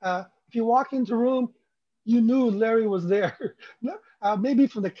 If you walk into a room, you knew Larry was there. Maybe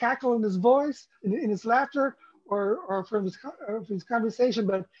from the cackle in his voice, in his laughter, or from his conversation,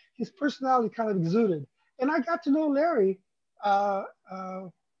 but his personality kind of exuded. And I got to know Larry uh, uh,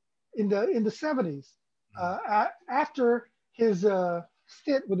 in the 70s after his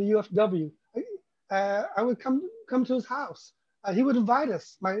stint with the UFW. I would come to his house. He would invite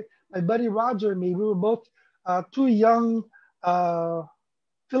us. My buddy Roger and me. We were both two young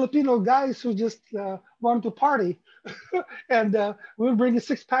Filipino guys who just wanted to party, and we would bring a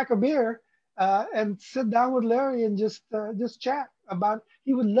 6 pack of beer and sit down with Larry and just chat about.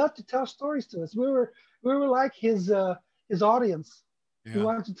 He would love to tell stories to us. We were like his audience. He Yeah.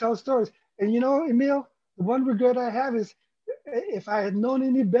 wanted to tell stories, and Emil, the one regret I have is if I had known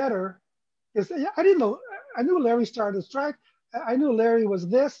any better, because I didn't know. I knew Larry started a strike. I knew Larry was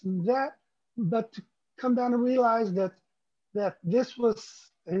this and that, but to come down and realize that this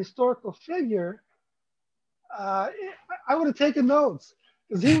was a historical figure, uh, I would have taken notes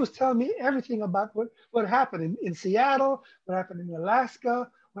because he was telling me everything about what happened in Seattle, what happened in Alaska,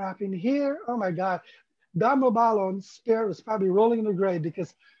 what happened here. Oh my God. Don Mobalon's spirit was probably rolling in the grave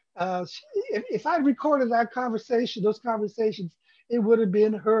because if I recorded that conversation, those conversations, it would have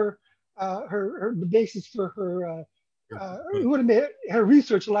been the basis for her. Your It book. would have made her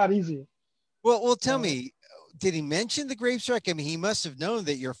research a lot easier. Well, tell Uh, me, did he mention the grape strike? I mean, he must have known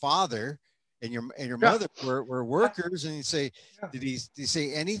that your father and your yeah, mother were yeah, workers, and he say, yeah. did he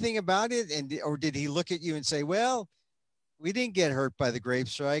say anything about it? Or did he look at you and say, well, we didn't get hurt by the grape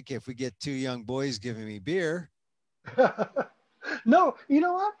strike if we get two young boys giving me beer? No, you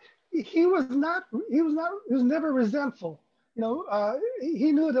know what? He was not. He was not. He was never resentful.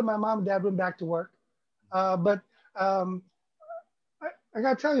 He knew that my mom and dad went back to work. But um, I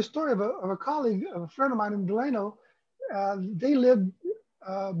got to tell you a story of a colleague, of a friend of mine in Delano. They lived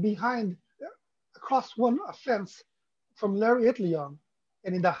behind, across a fence from Larry Itliong.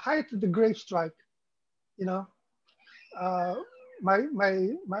 And in the height of the grape strike, you know, uh,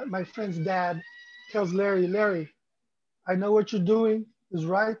 my friend's dad tells Larry, Larry, I know what you're doing is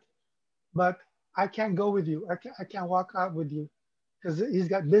right, but I can't go with you. I can't walk out with you because he's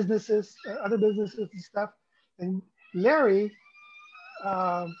got businesses, other businesses and stuff. And Larry,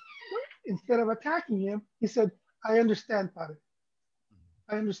 um, instead of attacking him, he said, I understand, Padre.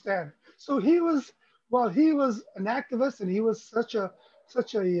 I understand. So he was, while he was an activist and he was such a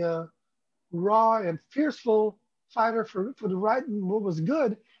raw and fearful fighter for the right and what was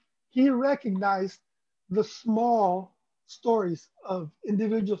good, he recognized the small stories of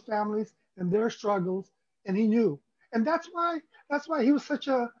individual families and their struggles, and he knew. And that's why he was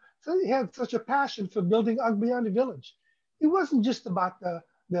so he had such a passion for building Agbayani Village. It wasn't just about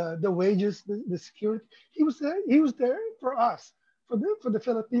the wages, the security. He was there for us, for the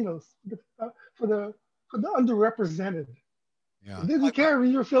Filipinos, for the for the underrepresented. He Yeah. didn't care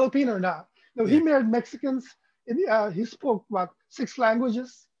if you're Filipino or not. No, he Yeah. married Mexicans. And, he spoke about 6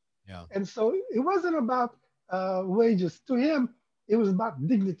 languages, Yeah. and so it wasn't about wages. To him, it was about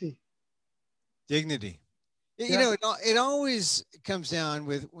dignity. Dignity. You Yeah. know, it always comes down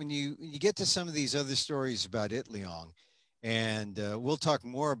with when you get to some of these other stories about Itliong, and we'll talk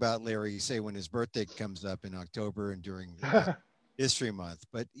more about Larry, say when his birthday comes up in October and during History Month.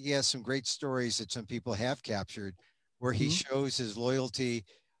 But he has some great stories that some people have captured, where he Mhm. shows his loyalty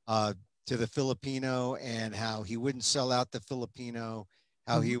uh, to the Filipino and how he wouldn't sell out the Filipino,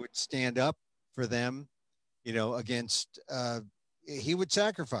 how Mhm. he would stand up for them, against he would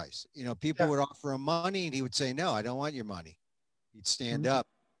sacrifice. People Yeah. would offer him money and he would say, "No, I don't want your money." He'd Mhm.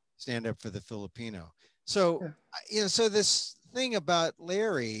 stand up for the Filipino. So, Yeah. so this thing about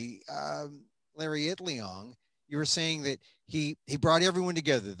Larry Itliong, you were saying that he brought everyone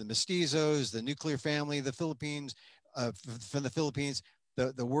together, the mestizos, the nuclear family, the Philippines, from the Philippines,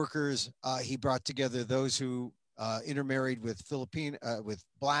 the workers. He brought together those who intermarried with with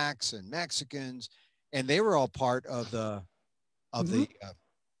blacks and Mexicans, and they were all part of Mhm.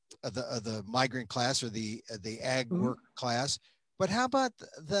 the migrant class or the ag Mhm. work class. But how about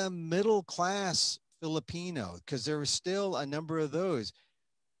the middle class Filipino? Because there was still a number of those.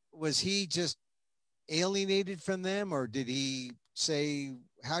 Was he just alienated from them, or did he say,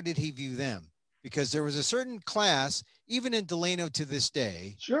 how did he view them? Because there was a certain class, even in Delano to this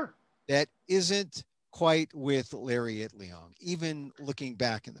day, Sure. that isn't quite with Larry Itliong, even looking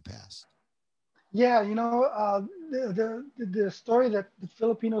back in the past. Yeah. The story that the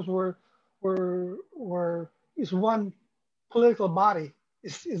Filipinos were is one political body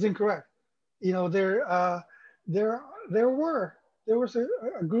is incorrect. You know, there there were there was a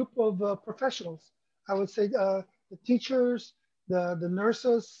group of professionals. I would say the teachers, the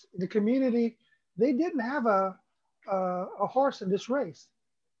nurses, the community. They didn't have a horse in this race.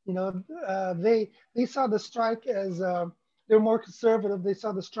 You know, they saw the strike as they're more conservative. They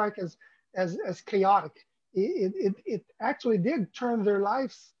saw the strike as chaotic. It actually did turn their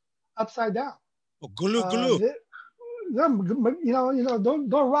lives upside down. Oh, gulu Uh, gulu. the,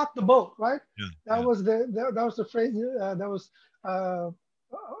 don't rock the boat, right? Yeah, That yeah. was that was the phrase that was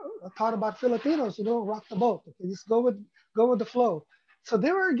taught about Filipinos. Rock the boat. Okay, just go with the flow. So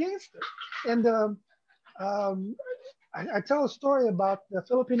they were against it, and um, I tell a story about the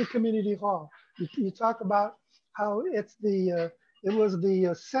Filipino Community Hall. You talk about how it was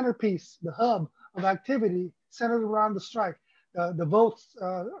the centerpiece, the hub of activity centered around the strike. The votes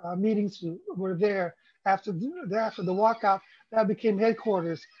meetings were there after the walkout. That became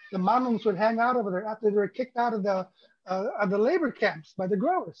headquarters. The Manongs would hang out over there after they were kicked out of the labor camps by the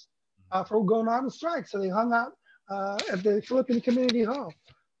growers for going on strike. So they hung out at the Filipino Community Hall.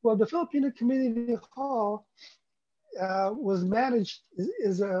 Well, the Filipino Community Hall was managed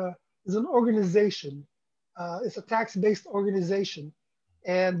is an organization. It's a tax-based organization,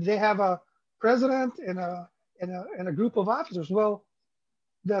 and they have a president and a group of officers. Well,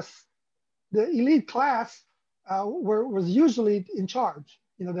 the the elite class was usually in charge.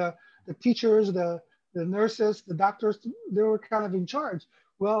 The teachers, the nurses, the doctors, they were kind of in charge.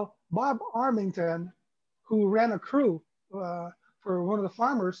 Well, Bob Armington, who ran a crew for one of the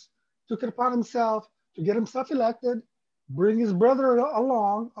farmers, took it upon himself to get himself elected, bring his brother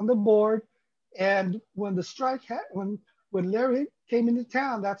along on the board, and when the strike when Larry came into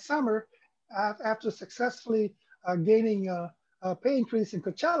town that summer, after successfully gaining a pay increase in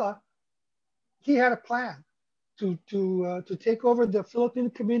Coachella, he had a plan to take over the Philippine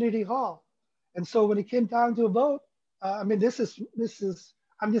Community Hall. And so when it came down to a vote, I mean, this is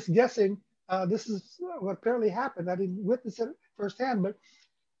I'm just guessing. This is what apparently happened. I didn't witness it firsthand, but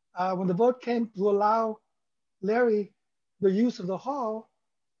when the vote came to allow Larry the use of the hall,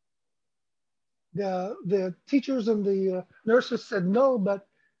 the teachers and the nurses said no, but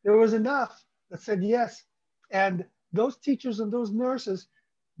there was enough that said yes. And those teachers and those nurses,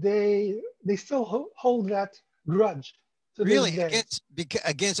 they still hold that grudge to this Really, day.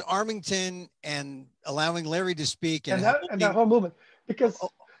 against Armington and allowing Larry to speak and And that whole movement, because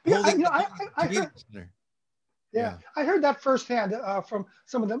holding you know, the I community heard, center. yeah, I heard that firsthand from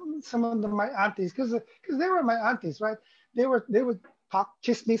some of my aunties, because they were my aunties, right? They would talk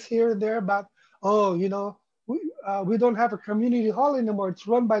chismes here and there about, oh, you know, we don't have a community hall anymore. It's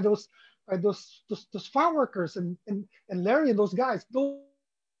run by those farm workers and Larry and those guys, those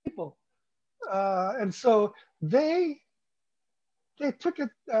people, and so they took it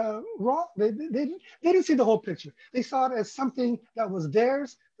wrong. They didn't see the whole picture. They saw it as something that was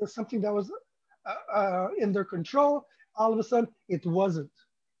theirs, as something that was in their control. All of a sudden, it wasn't.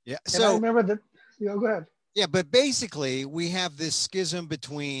 Yeah. And I So, remember that. You know, go ahead. yeah, but basically, we have this schism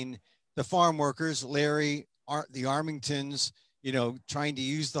between the farm workers, Larry, the Armingtons, you know, trying to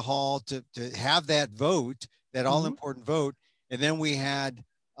use the hall to have that vote, that all Mm-hmm. important vote. And then we had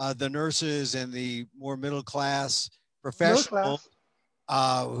the nurses and the more middle class Middle professionals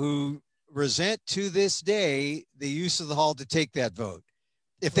class, who resent to this day the use of the hall to take that vote.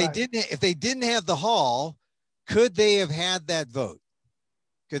 right? If they didn't have the hall, could they have had that vote?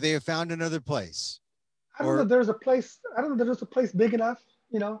 Could they have found another place? I don't know. Or There's a place. I don't know. There's a place big enough,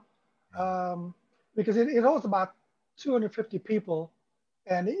 you know, um, because it holds about 250 people,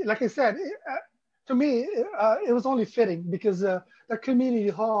 and like I said, to me, it was only fitting because the community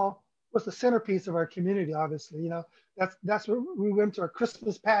hall was the centerpiece of our community. Obviously, you know, that's where we went to our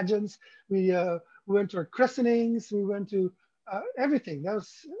Christmas pageants, we went to our christenings, we went to everything. yeah.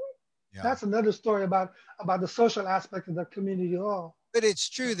 That's another story about the social aspect of the community hall. But it's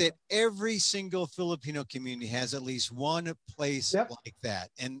true that every single Filipino community has at least one place Yep. like that.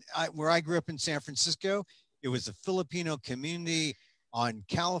 And where I grew up in San Francisco, it was a Filipino community on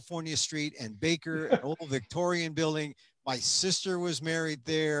California Street and Baker, an old Victorian building. My sister was married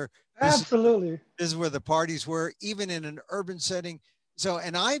there. This is, Absolutely. this is where the parties were, even in an urban setting. So,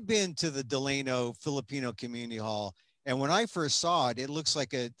 and I've been to the Delano Filipino Community Hall. And when I first saw it, it looks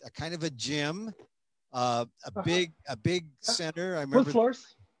like a kind of a gym, Uh-huh. a big Yeah. center. Wood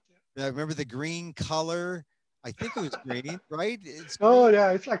floors. I remember the green color. I think it was green, right? It's Oh green.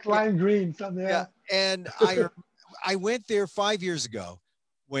 yeah, it's like Yeah, lime green, something. yeah. Yeah. And I went there 5 years ago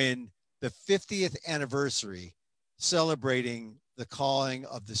when the 50th anniversary celebrating the calling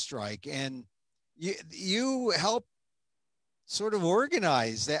of the strike, and you helped sort of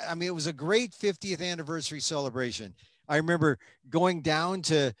organize that. I mean, it was a great 50th anniversary celebration. I remember going down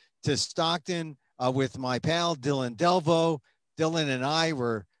to Stockton with my pal Dylan Delvo. Dylan and I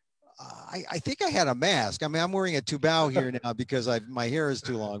were. I think I had a mask. I mean, I'm wearing a tubao here now because my hair is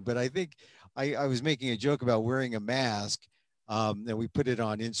too long. But I think I was making a joke about wearing a mask, and we put it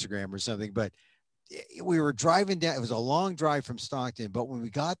on Instagram or something. But we were driving down. It was a long drive from Stockton, but when we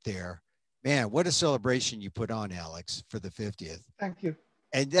got there, man, what a celebration you put on, Alex, for the 50th. Thank you.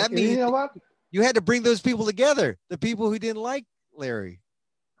 And Thank that you. You means know what? you had to bring those people together, the people who didn't like Larry.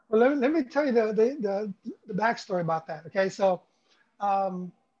 Well, let me tell you the backstory about that. Okay, so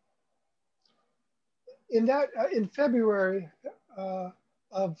um, in February uh,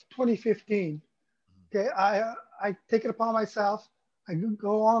 of 2015, okay, I take it upon myself. I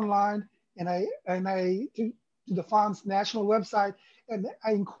go online and I to the FANHS national website and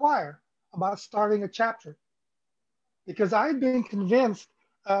I inquire about starting a chapter because I've been convinced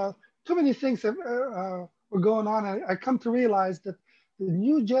too many things were going on. I come to realize that the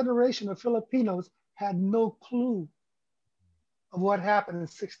new generation of Filipinos had no clue of what happened in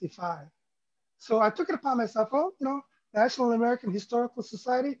 '65. So I took it upon myself. Oh, you know, National American Historical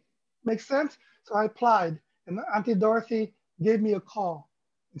Society makes sense. So I applied, and Auntie Dorothy gave me a call,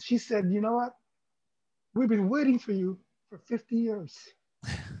 and she said, "You know what? We've been waiting for you for 50 years."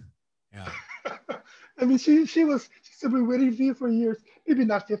 Yeah. I mean, she said, "We're waiting for you for years. Maybe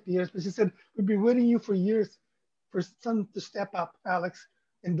not 50 years, but she said, we've been waiting you for years for someone to step up, Alex.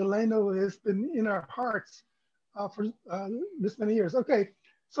 And Delano has been in our hearts for this many years." Okay,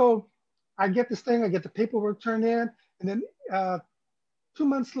 so I get this thing, I get the paperwork turned in, and then 2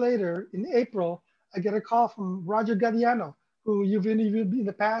 months later, in April, I get a call from Roger Gadiano, who you've interviewed in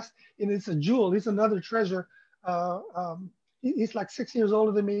the past, and it's a jewel. He's another treasure. He's like 6 years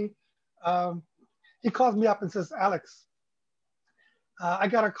older than me. Um, he calls me up and says, "Alex, I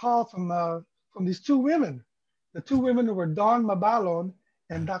got a call from these two women. The two women were Dawn Mabalon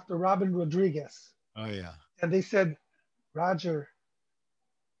and Dr. Robin Rodriguez. Oh yeah. And they said, Roger,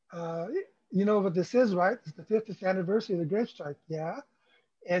 uh, you know what this is, right? It's the 50th anniversary of the Grape strike. Yeah.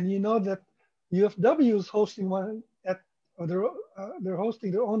 And you know that UFW is hosting one at, or they're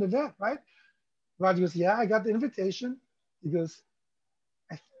hosting their own event, right? Roger goes, yeah, I got the invitation. He goes,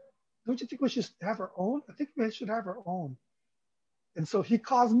 I, don't you think we should have our own? I think we should have our own. And so he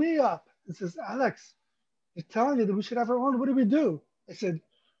calls me up and says, Alex, they're telling you that we should have our own. What do we do? I said,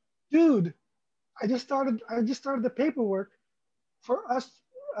 dude, I just started the paperwork for us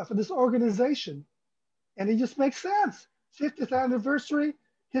for this organization, and it just makes sense. 50th anniversary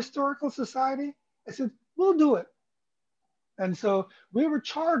historical society. I said, we'll do it. And so we were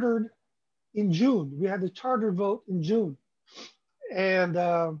chartered in June. We had the charter vote in June, and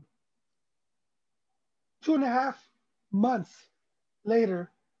 2.5 months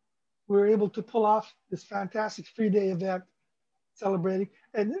later, we were able to pull off this fantastic 3-day event celebrating.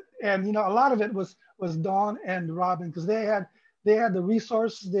 And you know, a lot of it was Dawn and Robin, because they had the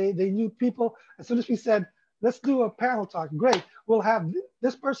resources, they knew people. As soon as we said, let's do a panel talk, great, we'll have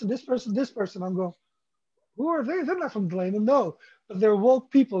this person, this person, this person. I'm going, who are they? They're not from Delano. No, but they're woke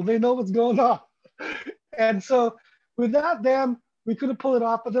people, they know what's going on. And so without them we couldn't pull it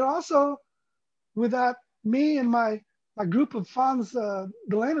off. But then also without me and my group of FANHS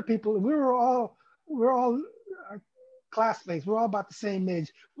Delano people, we're all classmates. We're all about the same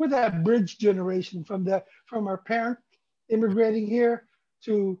age. We're that bridge generation from our parents immigrating here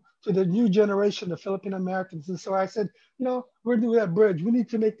to the new generation of Filipino Americans. And so I said, you know, we're doing that bridge. We need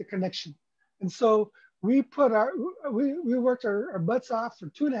to make the connection. And so we worked our butts off for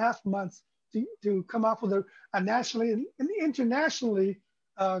 2.5 months to come up with a nationally and internationally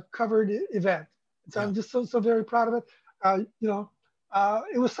covered event. And so yeah. I'm just so very proud of it.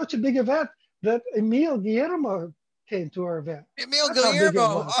 It was such a big event that Emil Guillermo came to our event. Emil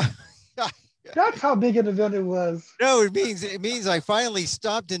Guillermo. That's how big an event it was. No, it means I finally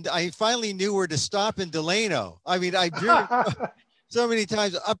stopped and I finally knew where to stop in Delano. I mean, I've driven so many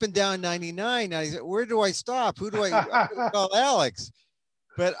times up and down 99. I said, where do I stop? Who do I call Alex?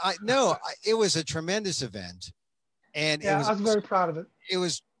 But it was a tremendous event, and I was very proud of it. It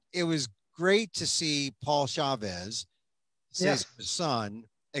was great to see Paul Chavez, his son,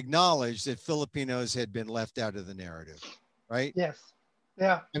 acknowledge that Filipinos had been left out of the narrative, right? Yes.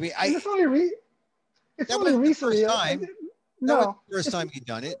 Yeah. I mean, it's only recently. That was the first time he'd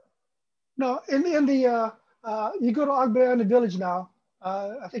done it. No, in the you go to Agbayani Village now.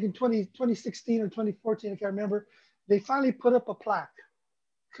 I think in 2016 or 2014, I can't remember. They finally put up a plaque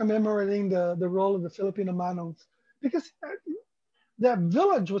commemorating the role of the Filipino Manongs, because that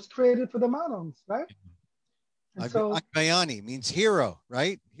village was created for the Manongs, right? And so Agbayani means hero,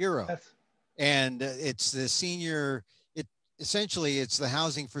 right? Hero. Yes. And it's the senior. Essentially, it's the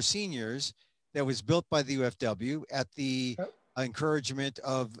housing for seniors that was built by the UFW at the encouragement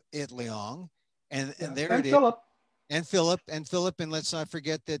of Itliong, and there it Philip. is. And Philip, and let's not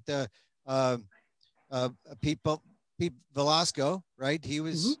forget that Pete Velasco, right? He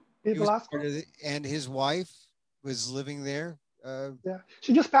was, Pete Velasco, and his wife was living there.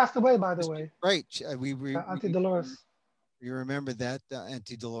 She just passed away, by the way. Right. Auntie Dolores. You remember that,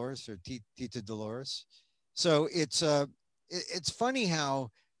 Auntie Dolores or Tita Dolores. So it's funny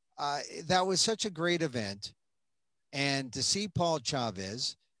how that was such a great event, and to see Paul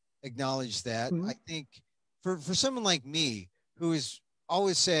Chavez acknowledge that, I think for someone like me who has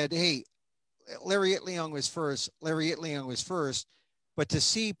always said, hey, Larry Itliong was first, but to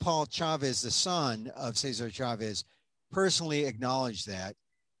see Paul Chavez, the son of Cesar Chavez, personally acknowledge that,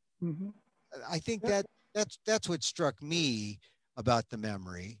 I think that's what struck me about the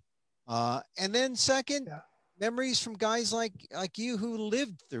memory. And then second, memories from guys like you who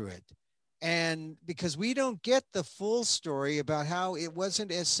lived through it. And because we don't get the full story about how it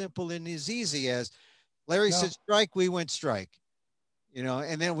wasn't as simple and as easy as Larry said strike, we went strike,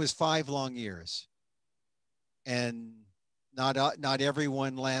 and then it was 5 long years. And not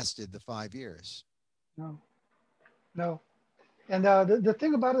everyone lasted the 5 years. No. And the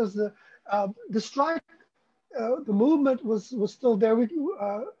thing about it is the strike, the movement was still there.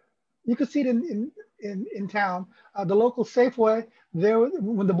 You could see it in town. The local Safeway,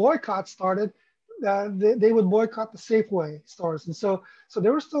 when the boycott started, they would boycott the Safeway stores. And so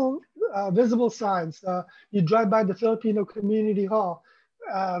there were still visible signs. You drive by the Filipino Community Hall,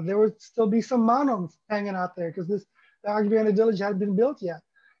 there would still be some Manongs hanging out there, because the Agbayani Village hadn't been built yet.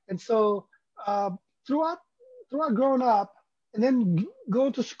 And so throughout growing up and then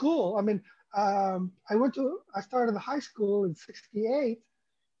going to school, I mean, I started high school in '68,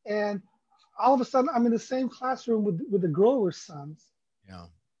 and all of a sudden I'm in the same classroom with the growers' sons. Yeah.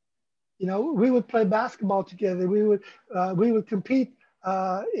 We would play basketball together. We would compete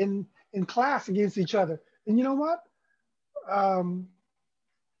in in class against each other. And you know what? Um,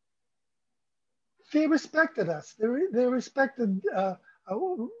 they respected us. They respected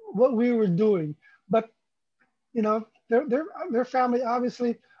what we were doing. But you know, their family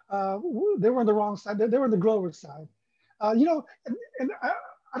obviously they were on the wrong side. They were on the growers' side. You know, and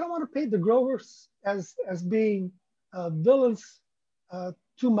I don't want to paint the growers as being villains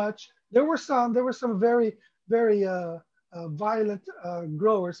too much. There were some very violent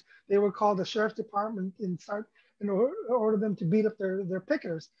growers. They were called the sheriff's department in order them to beat up their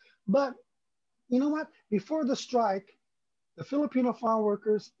picketers. But you know what? Before the strike, the Filipino farm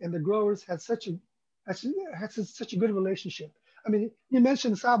workers and the growers had such a good relationship. I mean, you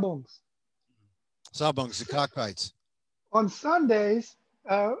mentioned sabongs. Sabongs, the cockfights. On Sundays,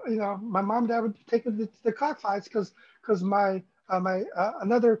 you know, my mom and dad would take me to the cockfights because my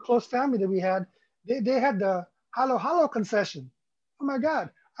another close family that we had, they had the halo halo concession. Oh my God,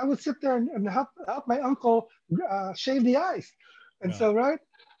 I would sit there and help my uncle shave the ice, and Yeah. so right,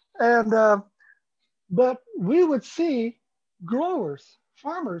 and but we would see growers,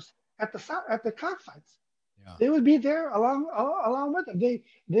 farmers at the cockfights. Yeah. They would be there along with them.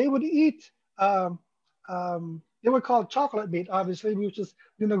 They would eat. They were called chocolate meat, obviously, which is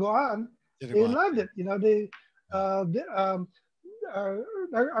on. Did it go They on? loved it. You know, Yeah. they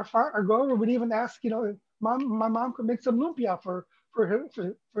our grower would even ask, you know, if my mom could make some lumpia for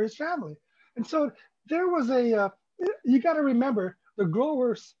his family. And so there was you got to remember the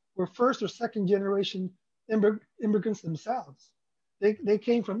growers were first or second generation immigrants themselves. They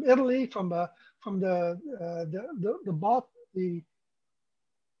came from Italy, from the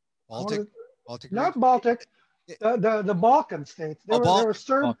I Baltic, want to Baltic not region. Baltic, Eh, the Balkan states. Oh, There were Balkan.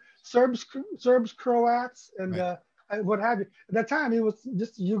 Balkan. Serbs, Croats, Right. and what have you. At that time, it was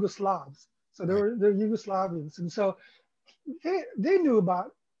just Yugoslavs. So Right. they're Yugoslavians, and so they knew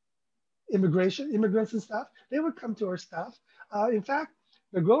about immigrants and stuff. They would come to our stuff. In fact,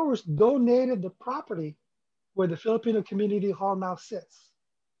 the growers donated the property where the Filipino community hall now sits.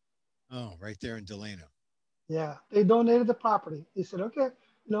 Oh, right there in Delano. Yeah, they donated the property. They said, okay,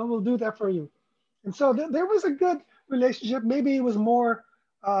 you know, we'll do that for you. And so there was a good relationship. Maybe it was more,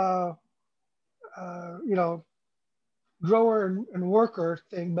 uh, you know, grower and worker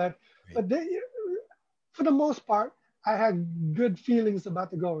thing, Right. but for the most part, I had good feelings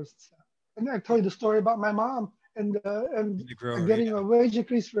about the growers and stuff. And I told you the story about my mom and In the grower. getting Yeah. a wage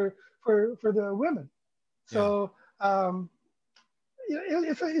increase for the women. Yeah. So you know,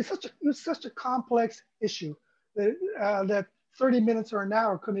 it's such a complex issue that 30 minutes or an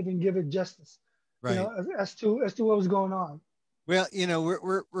hour couldn't even give it justice, you Right. know, as to what was going on. Well, you know,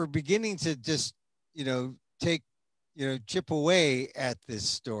 we're beginning to just, take, chip away at this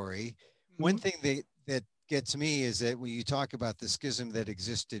story. One Hmm. thing that gets me is that when you talk about the schism that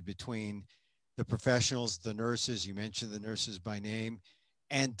existed between the professionals, the nurses, you mentioned the nurses by name,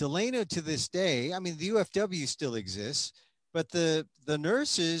 and Delano to this day. I mean, the UFW still exists, but the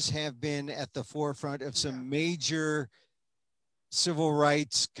nurses have been at the forefront of Yeah. some major civil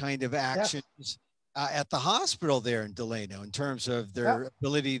rights kind of Yes. actions at the hospital there in Delano in terms of Yeah. their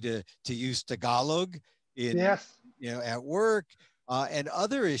ability to use Tagalog in Yes. at work and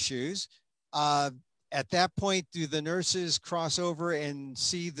other issues. Uh, at that point, do the nurses cross over and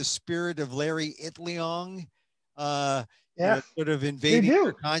see the spirit of Larry Itliong, Yes. sort of They invading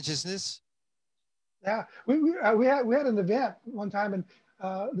their do. consciousness? Yeah. We had an event one time, and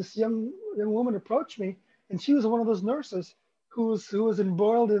this young woman approached me, and she was one of those nurses who was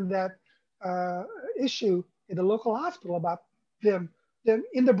embroiled in that uh, issue in the local hospital about them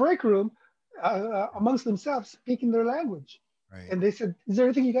in the break room amongst themselves speaking their language. Right. And they said, "Is there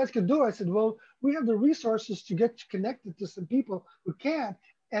anything you guys can do?" I said, "Well, we have the resources to get you connected to some people who can."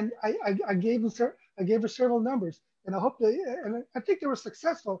 And I gave her several numbers, and I think they were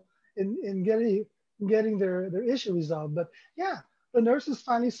successful in getting their issue resolved. But yeah, the nurses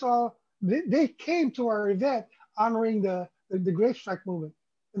finally saw they came to our event honoring the Grape Strike movement,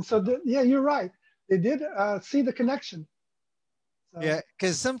 and so yeah, you're right. They did see the connection. So Yeah,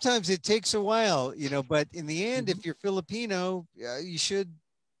 because sometimes it takes a while, but in the end, mhm. if you're Filipino, you should.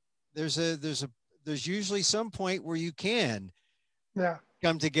 There's usually some point where you can Yeah,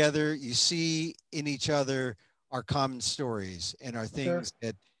 come together. You see in each other our common stories and our sure, things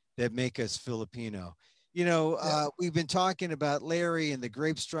that make us Filipino. yeah, We've been talking about Larry and the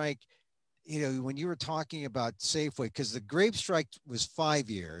grape strike. When you were talking about Safeway, because the grape strike was 5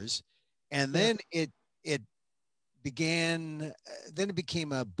 years, and yes, then it began. Then it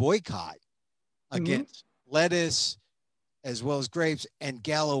became a boycott hmm, against lettuce as well as grapes and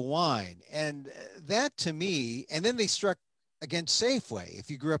Gallo wine, and that to me. And then they struck against Safeway. If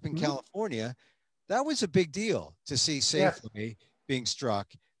you grew up in Mhm. California, that was a big deal to see Yes. Safeway being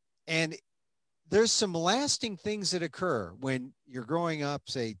struck. And there's some lasting things that occur when you're growing up,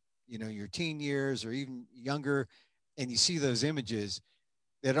 say, your teen years or even younger, and you see those images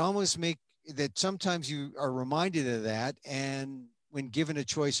that almost make that sometimes you are reminded of that. And when given a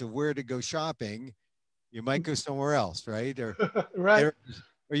choice of where to go shopping, you might go somewhere else, right? Right.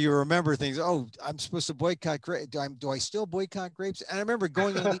 Or you remember things. Oh, I'm supposed to boycott grapes. Do I still boycott grapes? And I remember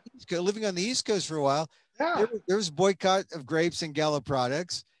going on the East Coast, living on the East Coast for a while. Yeah. There was boycott of grapes and Gallup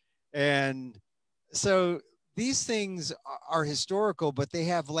products, and so these things are historical, but they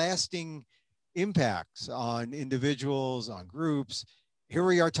have lasting impacts on individuals, on groups. Here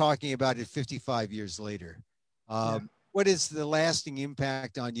we are talking about it 55 years later. Yeah. What is the lasting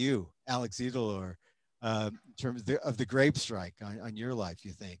impact on you, Alex Edillor, in terms of the grape strike on your life,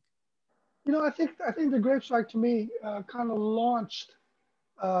 you think? I think the grape strike to me kind of launched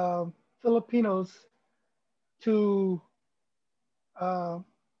uh, Filipinos to uh,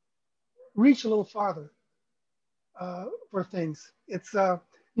 reach a little farther for things. It's that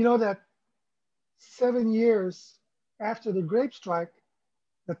 7 years after the grape strike,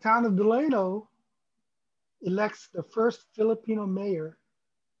 the town of Delano elects the first Filipino mayor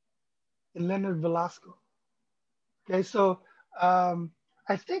in Leonard Velasco. Okay, so um,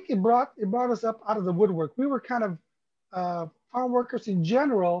 I think it brought us up out of the woodwork. We were kind of farm workers in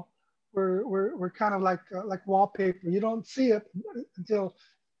general. We're kind of like wallpaper. You don't see it until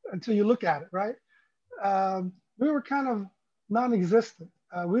until you look at it, right? We were kind of non-existent.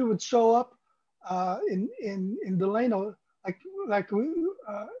 We would show up in Delano like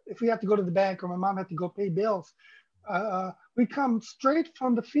if we had to go to the bank or my mom had to go pay bills. We come straight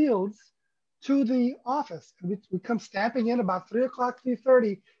from the fields to the office. And we come stamping in about 3 o'clock,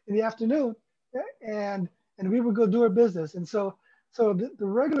 3:30 in the afternoon, and and we would go do our business. And so the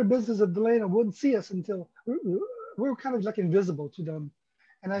regular business of Delano wouldn't see us until we were kind of like invisible to them.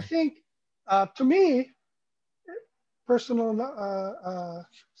 And I think to me, personal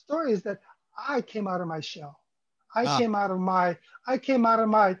story is that I came out of my shell. I Ah, came out of my, I came out of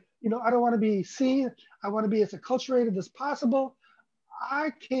my, I don't want to be seen. I want to be as acculturated as possible.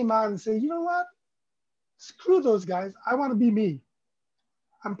 I came out and said, you know what? Screw those guys. I want to be me.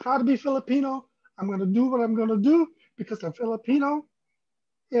 I'm proud to be Filipino. I'm going to do what I'm going to do because I'm Filipino.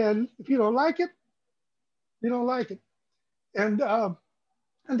 And if you don't like it, you don't like it. And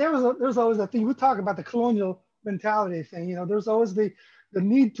and there's always that thing we talk about, the colonial mentality thing. There's always the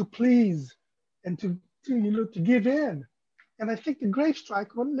need to please and to give in. And I think the grape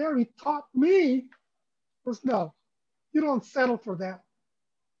strike, what Larry taught me was no, you don't settle for that.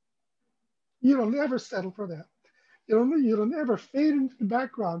 You don't ever settle for that. You don't ever fade into the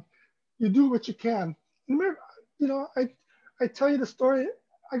background. You do what you can. And remember, you know, I tell you the story.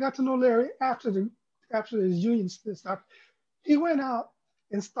 I got to know Larry after his union stuff. He went out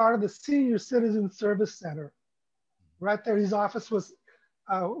and started the Senior Citizen Service Center. Right there, his office was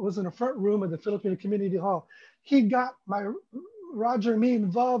in the front room of the Filipino Community Hall. He got my Roger and me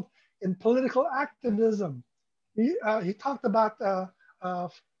involved in political activism. He talked about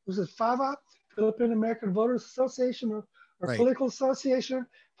was it FAVA, Philippine American Voters Association, or right. political association,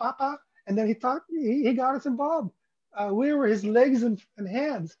 FAPA, and then he got us involved. We were his legs and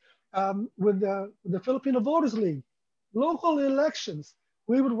hands with the Filipino Voters League, local elections.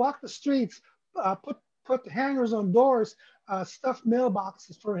 We would walk the streets, put hangers on doors, stuffed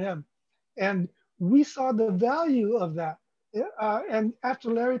mailboxes for him, and we saw the value of that. And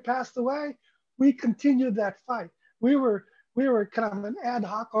after Larry passed away, we continued that fight. We were we were kind of an ad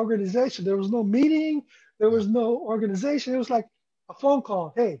hoc organization. There was no meeting, there Yeah. was no organization. It was like a phone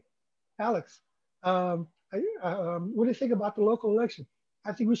call. Hey, Alex, what do you think about the local election?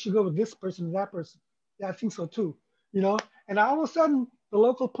 I think we should go with this person and that person. Yeah, I think so too. And all of a sudden, the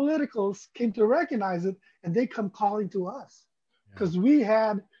local politicals came to recognize it, and they come calling to us Yeah. because we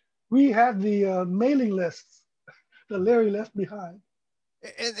had the mailing lists that Larry left behind.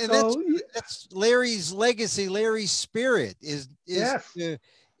 And So that's Larry's legacy. Larry's spirit yes,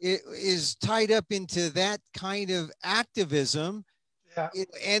 is tied up into that kind of activism, yeah,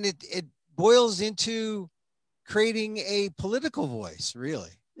 and it boils into creating a political voice,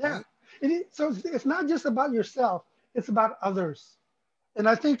 really, yeah. right? So it's not just about yourself; it's about others. And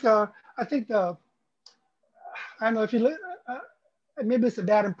I think I don't know if maybe it's a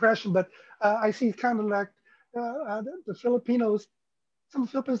bad impression, but I see kind of like the Filipinos, some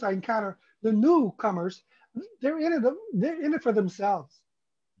Filipinos I encounter, the newcomers, they're in it for themselves.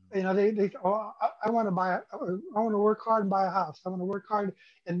 I want to I want to work hard and buy a house. I want to work hard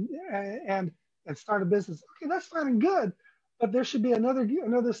and and and start a business. Okay, that's fine and good, but there should be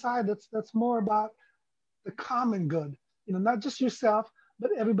another side that's more about the common good. Not just yourself, but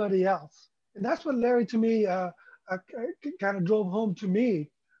everybody else. And that's what Larry, to me, kind of drove home to me,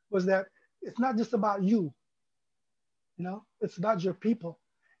 was that it's not just about you. It's about your people.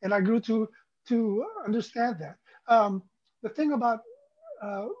 And I grew to understand that. The thing about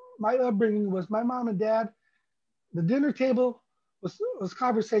uh, my upbringing was my mom and dad. The dinner table was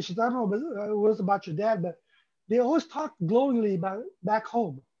conversations. I don't know what it was about your dad, but they always talked glowingly about back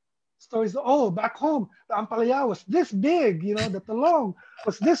home. Stories. Oh, back home, the ampalaya was this big. The talong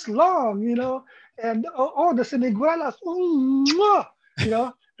was this long. And the siniguelas.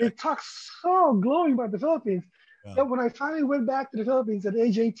 They talk so glowing about the Philippines Yeah. that when I finally went back to the Philippines at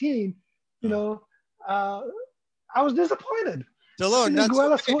age 18, you Yeah. know, uh, I was disappointed. Delano, not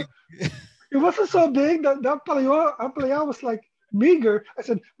so Siniguelas, big. it wasn't so big. The ampalaya was like meager. I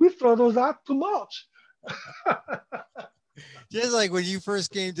said, we throw those out to mulch. Just like when you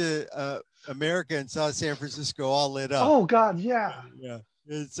first came to America and saw San Francisco all lit up. Oh God, yeah. Yeah.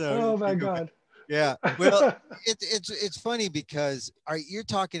 It's Oh my you go back. God. Yeah. Well, it's funny because you're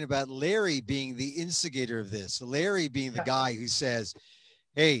talking about Larry being the instigator of this. Larry being the Yeah. guy who says,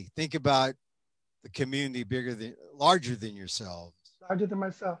 "Hey, think about the community larger than yourselves." Larger than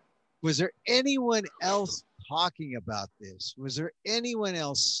myself. Was there anyone else talking about this? Was there anyone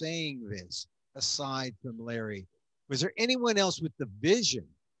else saying this aside from Larry? Was there anyone else with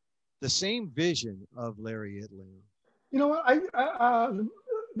the same vision of Larry Itliong? You know what?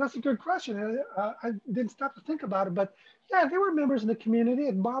 That's a good question. I didn't stop to think about it, but yeah, there were members in the community,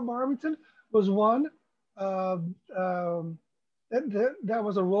 and Bob Armington was one. Uh, um, that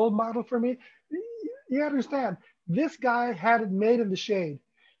was a role model for me. You understand? This guy had it made in the shade.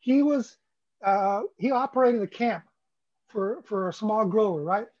 He operated a camp for a small grower,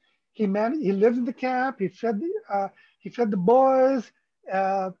 right? He lived in the camp. He fed the boys.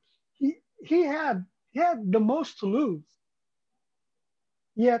 Uh, he had the most to lose,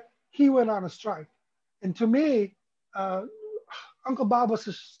 yet he went on a strike. And to me, uh, Uncle Bob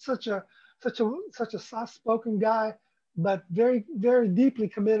was such a soft-spoken guy, but very very deeply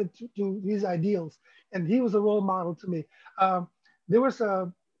committed to these ideals, and he was a role model to me. Um, there was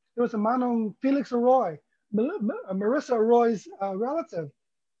a Manong Felix Arroy, Marissa Arroy's relative.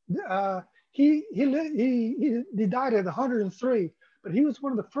 Uh, he died at 103, but he was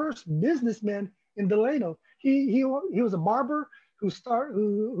one of the first businessmen in Delano. He was a barber who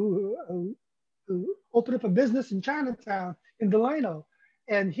opened up a business in Chinatown in Delano,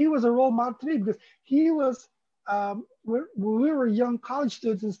 and he was a role model to me because he was when we were young college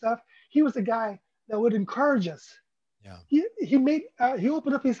students and stuff. He was the guy that would encourage us. Yeah. He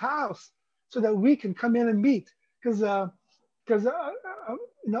opened up his house so that we can come in and meet because because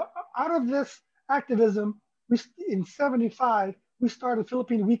out of this activism, we in '75 we started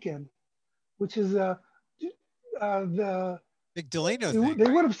Philippine Weekend, which is the Big Delano they, thing, they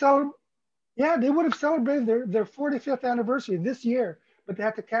right? would have celebrated they would have celebrated their 45th anniversary this year, but they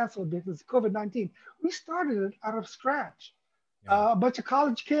had to cancel it because of COVID-19. We started it out of scratch. Yeah. A bunch of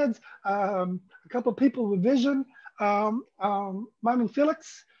college kids, a couple of people with vision, Myron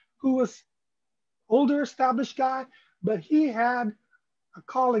Felix, who was older, established guy, but he had a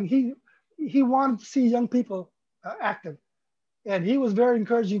calling. He wanted to see young people active, and he was very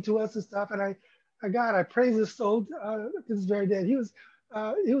encouraging to us and stuff. And God, I praise his soul to this very day. He was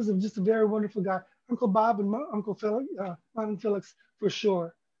just a very wonderful guy, Uncle Bob and Uncle Felix, Martin Felix for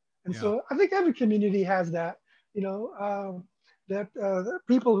sure. And Yeah. so I think every community has that, that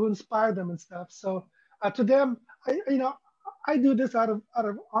people who inspire them and stuff. So to them, I do this out of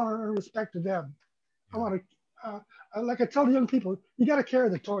honor and respect to them. I Yeah. want to, like I tell the young people, you got to carry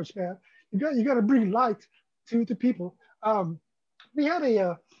the torch, man. You got to bring light to people. We had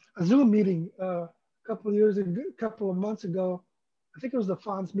a Zoom meeting a couple of months ago. I think it was the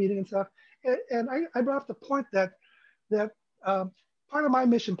FANHS meeting and stuff. And I brought up the point that part of my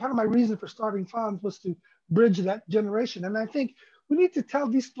mission, part of my reason for starting FANHS was to bridge that generation. And I think we need to tell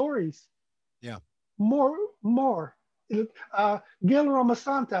these stories Yeah. more. Gail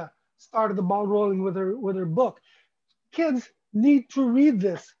Ramasanta started the ball rolling with her book. Kids need to read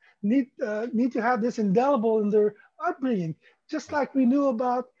this, need to have this indelible in their upbringing, just like we knew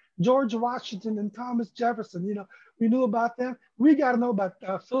about George Washington and Thomas Jefferson. We knew about them. We got to know about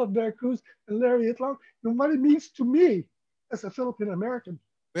Philip Veracruz and Larry Itliong and what it means to me as a Filipino American.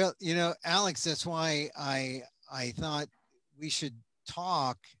 Well, Alex, that's why I thought we should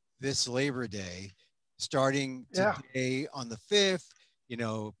talk this Labor Day, starting Yeah. today on the 5th,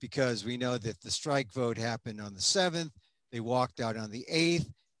 because we know that the strike vote happened on the 7th. They walked out on the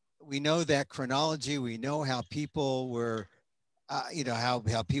 8th. We know that chronology. We know how people were you know, how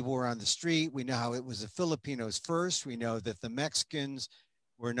people were on the street. We know how it was the Filipinos first. We know that the Mexicans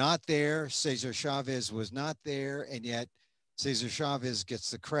were not there. Cesar Chavez was not there. And yet Cesar Chavez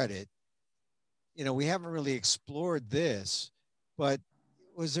gets the credit. You know, we haven't really explored this, but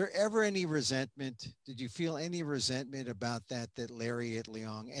was there ever any resentment? Did you feel any resentment about that Larry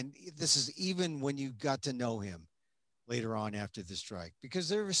Itliong? And this is even when you got to know him later on after the strike, because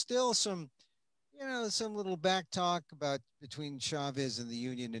there was still some, you know, some little back talk about between Chavez and the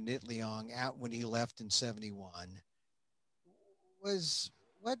Union and Itliong out when he left in 71. Was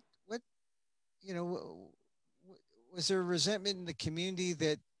what, you know, was there resentment in the community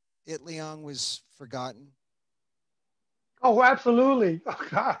that Itliong was forgotten? Oh, absolutely. Oh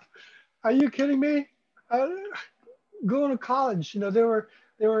God, are you kidding me? Uh, Going to college, it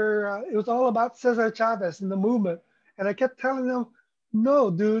was all about Cesar Chavez and the movement, and I kept telling them,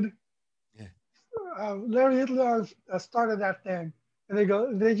 no, dude, Yeah. Larry Hitler started that thing,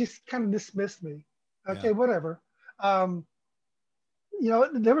 and they just kind of dismissed me. Yeah. Okay, whatever. Um,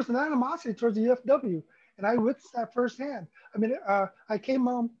 there was an animosity towards the UFW, and I witnessed that firsthand. I mean, I came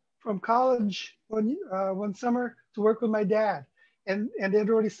home from college one summer to work with my dad, and they'd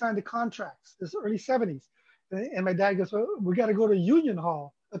already signed the contracts. This early '70s, and my dad goes, "Well, we got to go to Union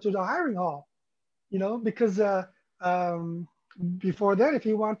Hall, to the hiring hall, because um, before that, if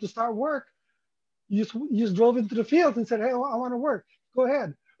you want to start work, you just drove into the field and said, hey, I want to work. Go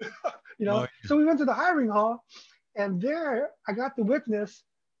ahead." Oh, So we went to the hiring hall, and there I got to witness.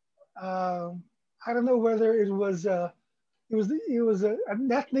 I don't know whether it was an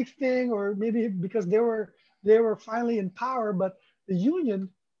ethnic thing, or maybe because they were finally in power, but the union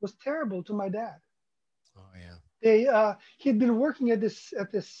was terrible to my dad. oh yeah. He'd been working at this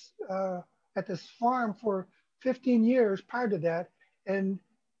farm for 15 years prior to that, and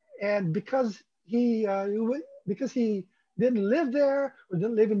because he didn't live there, or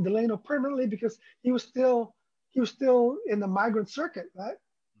didn't live in Delano permanently, because he was still in the migrant circuit, right?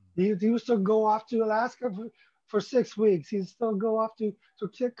 He would still go off to Alaska for 6 weeks. He'd still go off to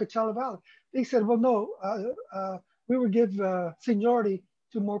Coachella Valley. They said, well, no, we would give seniority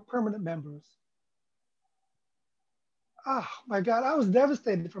to more permanent members. Oh my God, I was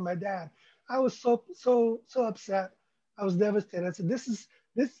devastated for my dad. I was so upset. I was devastated. I said, this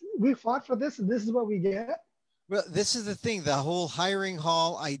we fought for this, and this is what we get. Well, this is the thing. The whole hiring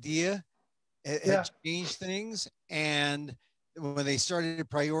hall idea had Yeah. changed things. And when they started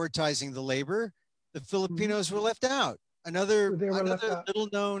prioritizing the labor, the Hmm. Filipinos were left out. Another They were left another out. little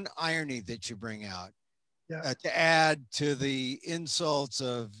known irony that you bring out Yeah. to add to the insults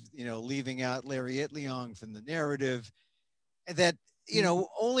of, you know, leaving out Larry Itliong from the narrative, that, you Mhm. know,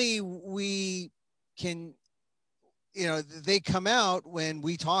 only we can, you know, they come out when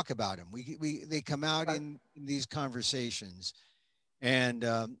we talk about them. They come out Right. in these conversations. And,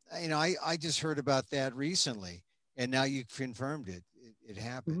 you know, I just heard about that recently, and now you confirmed it. It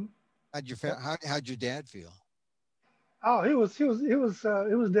happened. Hmm. Yep. How'd your dad feel? Oh, he was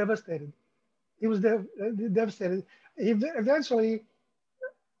devastated. He was devastated. Eventually,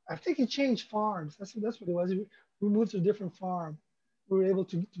 I think he changed farms. That's what it was. We moved to a different farm. We were able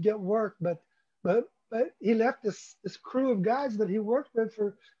to get work, but he left this crew of guys that he worked with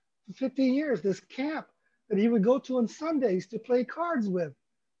for 15 years. This camp that he would go to on Sundays to play cards with.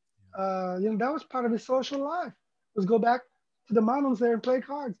 That was part of his social life. Was go back to the mountains there and play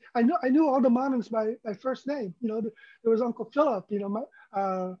cards. I knew all the mountains by first name. There was Uncle Philip.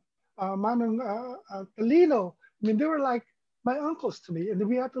 Manon Pelino. I mean, they were like my uncles to me, and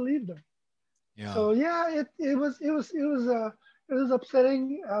we had to leave them. Yeah. So yeah, it was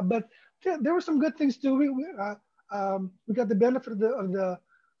upsetting, but there were some good things too. We got the benefit of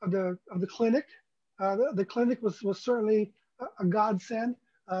the clinic. The clinic was certainly a godsend.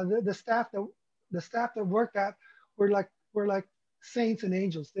 The staff that worked at were like saints and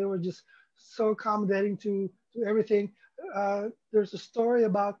angels. They were just so accommodating to everything. There's a story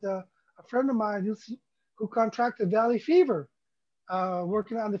about a friend of mine who contracted valley fever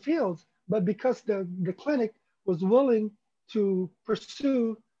working on the fields, but because the clinic was willing to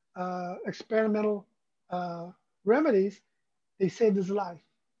pursue experimental uh, remedies, they saved his life.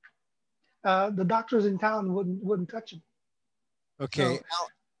 The doctors in town wouldn't touch him. Okay, So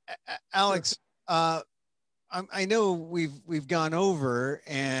sure, Alex. I know we've gone over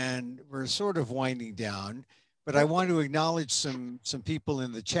and we're sort of winding down, but I yep, want to acknowledge some people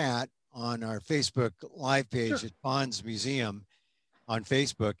in the chat on our Facebook live page sure. at FANHS Museum on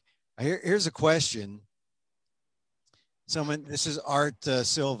Facebook. Here's a question. This is Art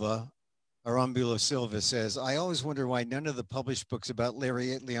Silva, Arumbulo Silva says, I always wonder why none of the published books about Larry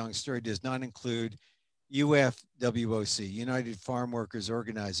Itliong's story does not include UFWOC, United Farm Workers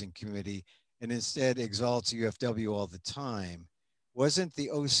Organizing Committee, and instead exalts UFW all the time. Wasn't the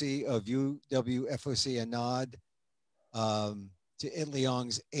OC of UWFOC a nod to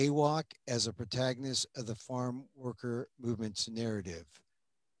Itliong's AWOC as a protagonist of the farm worker movement's narrative?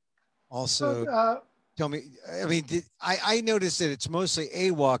 Also, tell me, I mean, I noticed that it's mostly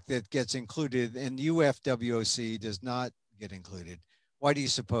AWOC that gets included and UFWOC does not get included. Why do you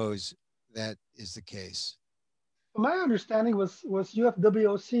suppose that is the case? my understanding was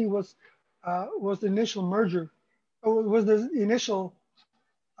UFWOC was the initial merger, or was the initial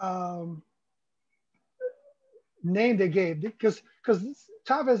um, name they gave, because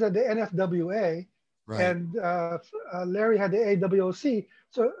Chavez had the NFWA Right. and Larry had the AWOC.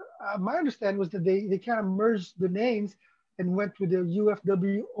 So my understanding was that they kind of merged the names and went with the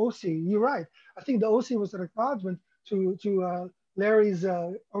UFWOC. You're right. I think the OC was an acknowledgement to Larry's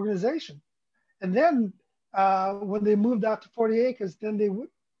organization. And then when they moved out to 40 acres, then they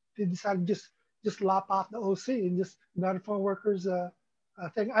decided to just lop off the OC and just United Farm Workers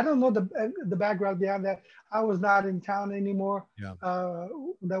thing. I don't know the background behind that. I was not in town anymore. Yeah.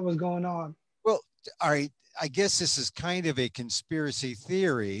 That was going on. Well, all right. I guess this is kind of a conspiracy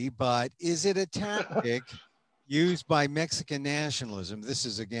theory, but is it a tactic used by Mexican nationalism? This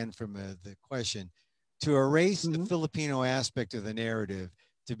is again from the question to erase the Filipino aspect of the narrative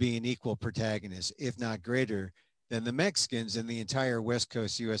to be an equal protagonist, if not greater, than the Mexicans in the entire West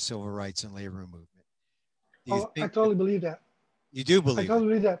Coast U.S. civil rights and labor movement. I totally believe that. You do I believe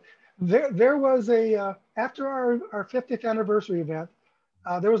totally believe that. There was after our 50th anniversary event,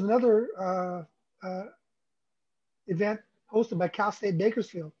 there was another event hosted by Cal State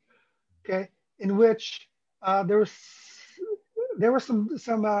Bakersfield, okay, in which there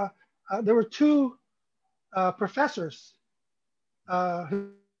were two professors,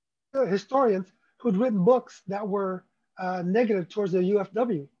 historians who'd written books that were negative towards the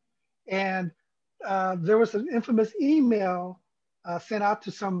UFW, and there was an infamous email sent out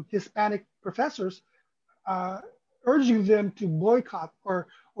to some Hispanic professors urging them to boycott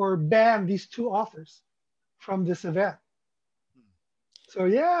or ban these two authors from this event. So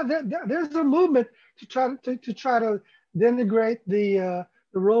yeah, there's a movement to try to denigrate the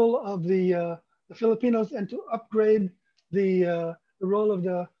role of the Filipinos and to upgrade the role of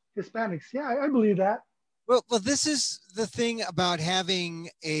the Hispanics. Yeah, I believe that. Well, this is the thing about having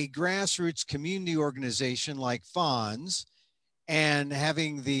a grassroots community organization like FANHS and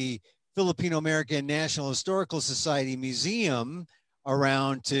having the Filipino American National Historical Society Museum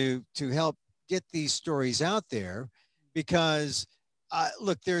around to help get these stories out there, because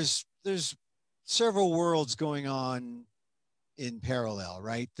look, there's several worlds going on in parallel,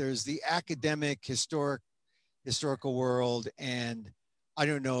 right? There's the academic historical world, and I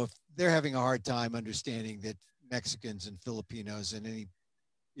don't know if they're having a hard time understanding that Mexicans and Filipinos and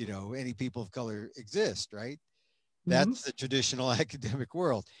any people of color exist, right? That's the traditional academic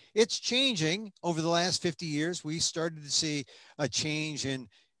world. It's changing over the last 50 years. We started to see a change in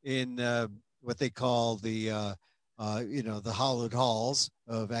what they call the hallowed halls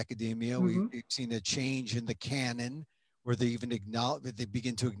of academia. We've seen a change in the canon where they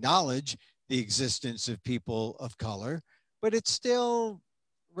begin to acknowledge the existence of people of color, but it's still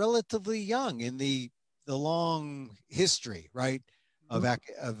relatively young in the long history, right,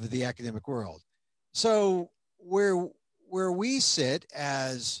 of the academic world. So where we sit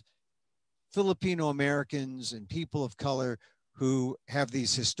as Filipino Americans and people of color who have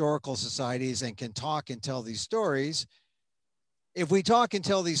these historical societies and can talk and tell these stories, if we talk and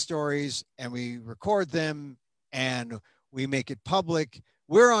tell these stories and we record them and we make it public,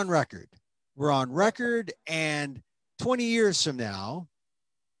 we're on record. We're on record, and 20 years from now,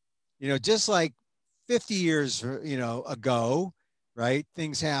 just like 50 years, ago, right?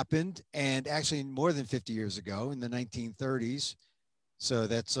 Things happened, and actually more than 50 years ago in the 1930s. So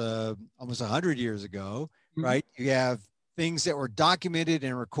that's almost 100 years ago, right? You have things that were documented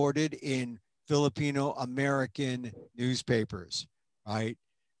and recorded in Filipino American newspapers, right?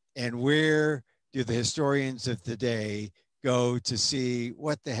 And where do the historians of today go to see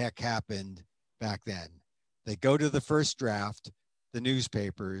what the heck happened back then? They go to the first draft, the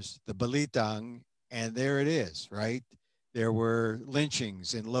newspapers, the Balitang, and there it is, right? There were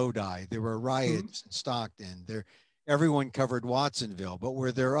lynchings in Lodi. There were riots in Stockton. Everyone covered Watsonville, but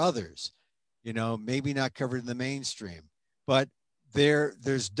were there others? Maybe not covered in the mainstream, but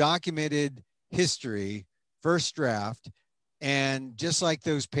there's documented history, first draft, and just like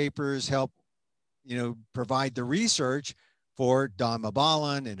those papers help, provide the research for Dawn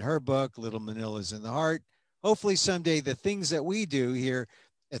Mabalan and her book, Little Manila's in the Heart. Hopefully someday the things that we do here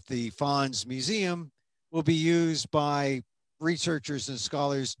at the FANHS Museum will be used by researchers and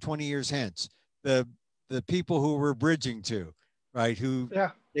scholars 20 years hence. The the people who we're bridging to, right? Who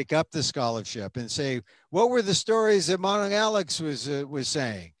Yeah. take up the scholarship and say, what were the stories that Monong Alex was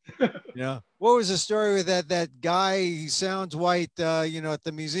saying? You know, what was the story with that guy? He sounds white, you know, at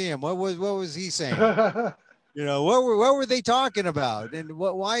the museum. What was he saying? You know, what were they talking about, and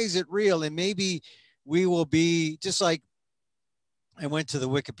why is it real? And maybe we will be just like I went to the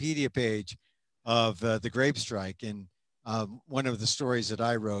Wikipedia page of the Grape strike, and one of the stories that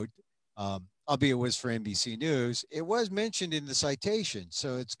I wrote, albeit it was for NBC News, it was mentioned in the citation,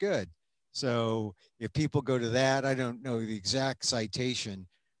 so it's good. So if people go to that, I don't know the exact citation,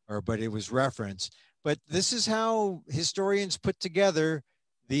 but it was referenced. But this is how historians put together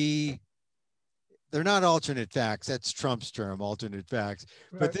the. They're not alternate facts. That's Trump's term, alternate facts.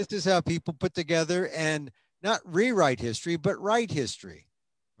 But Right. this is how people put together and not rewrite history, but write history,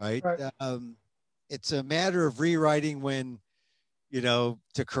 right? Right. It's a matter of rewriting when, you know,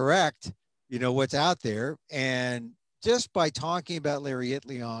 to correct, you know, what's out there. And just by talking about Larry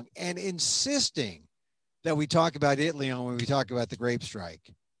Itliong and insisting that we talk about Itliong when we talk about the grape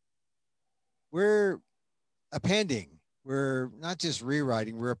strike, we're appending. We're not just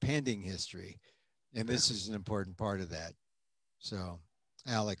rewriting, we're appending history. And this is an important part of that. So,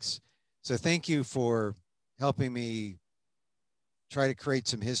 Alex, so thank you for helping me try to create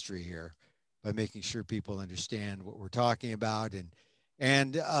some history here by making sure people understand what we're talking about and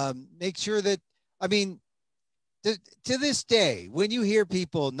make sure that, I mean, to this day, when you hear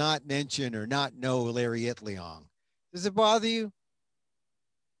people not mention or not know Larry Itliong, does it bother you?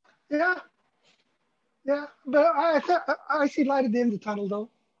 Yeah. Yeah. But I see light at the end of the tunnel, though.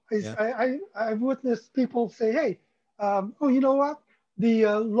 Yeah. I've witnessed people say, "Hey, oh, you know what? The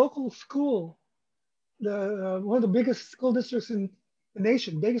local school, the one of the biggest school districts in the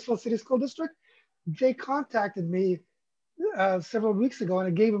nation, Bakersfield City School District, they contacted me several weeks ago, and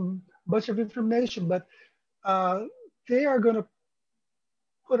I gave them a bunch of information. But uh, they are going to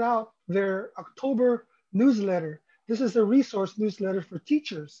put out their October newsletter. This is a resource newsletter for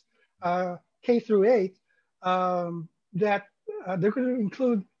teachers, K through 8, that they're going to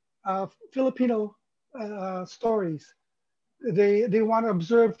include Filipino stories. They want to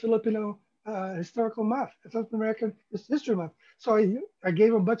observe Filipino historical month, South American History Month. So I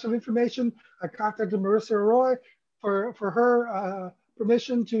gave them a bunch of information. I contacted Marissa Roy for her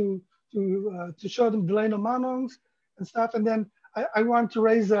permission to show them Delano Manongs and stuff. And then I wanted to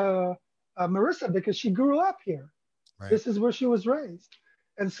raise Marissa because she grew up here. Right. This is where she was raised.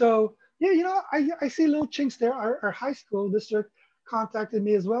 And so, yeah, you know, I see little chinks there. Our high school district contacted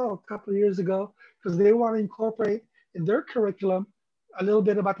me as well a couple of years ago because they want to incorporate in their curriculum a little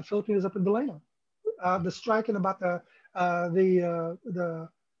bit about the Filipinos up in Delano, the strike and about the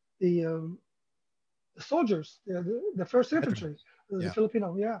soldiers, the first infantry, the Yeah.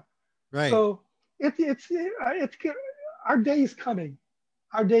 Filipino, yeah. Right. So it's our day is coming.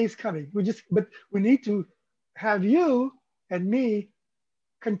 Our day is coming. But we need to have you and me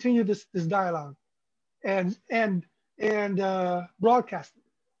continue this dialogue and broadcast it.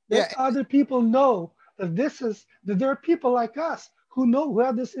 Yeah. Let other people know that there are people like us who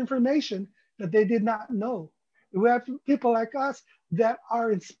have this information that they did not know. We have people like us that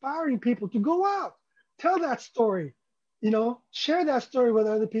are inspiring people to go out, tell that story, share that story with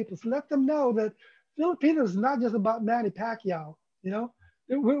other people. So let them know that Filipinos is not just about Manny Pacquiao.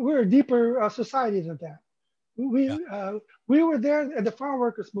 We're a deeper society than that. Yeah. We were there at the farm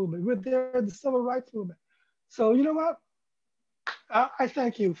workers movement. We were there at the civil rights movement. So you know what? I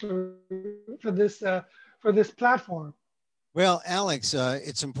thank you for this platform. Well, Alex,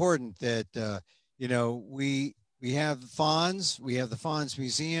 it's important that we have FANHS, we have the FANHS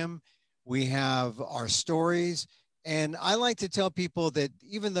Museum, we have our stories, and I like to tell people that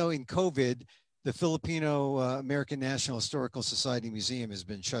even though in COVID, the Filipino American National Historical Society Museum has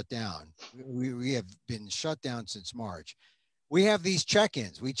been shut down. We have been shut down since March. We have these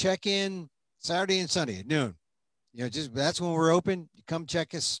check-ins. We check in Saturday and Sunday at noon. Just that's when we're open. Come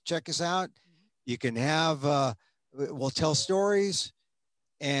check us out. You can have we'll tell stories,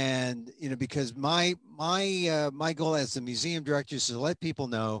 and because my goal as the museum director is to let people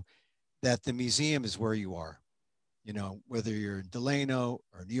know that the museum is where you are. Whether you're in Delano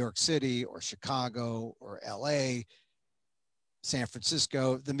or New York City or Chicago or LA, San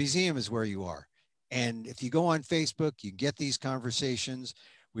Francisco, the museum is where you are. And if you go on Facebook, you get these conversations.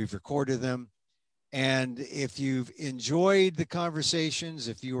 We've recorded them. And if you've enjoyed the conversations,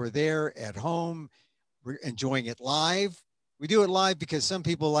 if you were there at home, we're enjoying it live. We do it live because some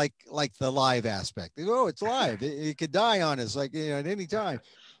people like the live aspect. They go, oh, it's live. It could die on us like at any time.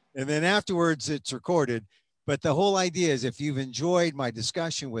 And then afterwards it's recorded. But the whole idea is if you've enjoyed my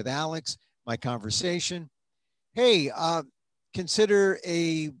discussion with Alex, my conversation, hey, consider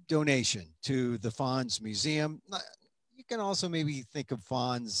a donation to the FANHS Museum. You can also maybe think of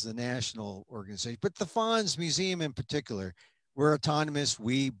FANHS, the national organization, but the FANHS Museum in particular. We're autonomous.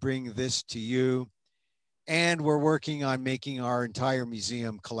 We bring this to you. And we're working on making our entire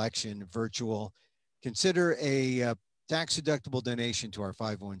museum collection virtual. Consider a tax-deductible donation to our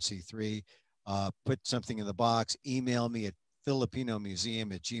 501c3. Put something in the box. Email me at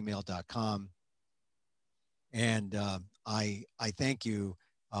filipinomuseum@gmail.com. And I thank you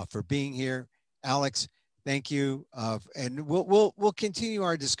for being here, Alex. Thank you, and we'll continue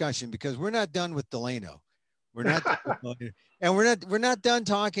our discussion because we're not done with Delano. We're not, and we're not done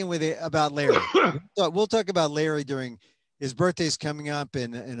talking with it about Larry. We'll talk about Larry during his birthday's coming up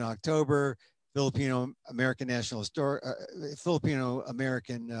in October. Filipino American Filipino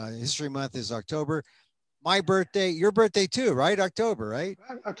American History Month is October. My birthday, your birthday too, right? October, right?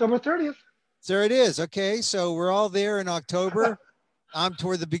 October 30th. There it is. Okay, so we're all there in October. I'm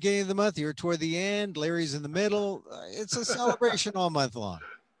toward the beginning of the month. You're toward the end. Larry's in the middle. It's a celebration all month long.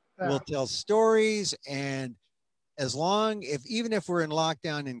 Yeah. We'll tell stories, and even if we're in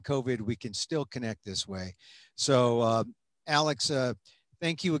lockdown in COVID, we can still connect this way. So, Alex,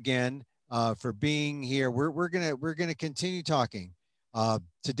 thank you again for being here. We're gonna continue talking.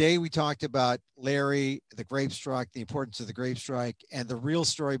 Today we talked about Larry, the grape strike, the importance of the grape strike, and the real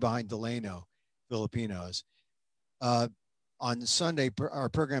story behind Delano, Filipinos. On Sunday, our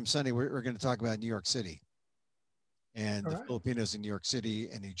program Sunday, we're going to talk about New York City and the Filipinos in New York City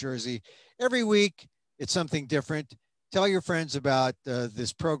and New Jersey. Every week, it's something different. Tell your friends about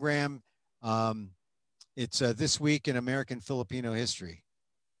this program. It's This Week in American Filipino History,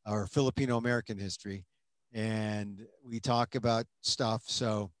 or Filipino American history. And we talk about stuff.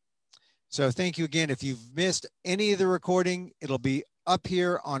 So thank you again. If you've missed any of the recording, it'll be up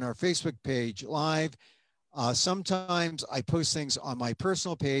here on our Facebook page live. Sometimes I post things on my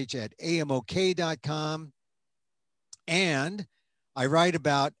personal page at amok.com, and I write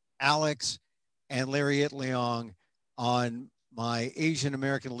about Alex and Larry Itliong on my Asian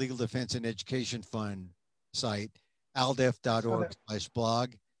American Legal Defense and Education Fund site,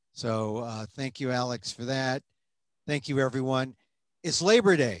 aldef.org/blog. So thank you, Alex, for that. Thank you, everyone. It's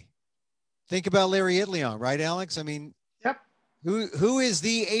Labor Day. Think about Larry Itliong, right, Alex? I mean, yep. Who is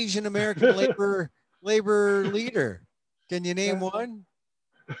the Asian American labor leader? Can you name one?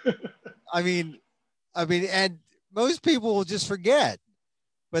 I mean, and most people will just forget,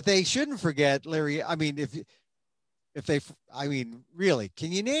 but they shouldn't forget Larry. I mean, really,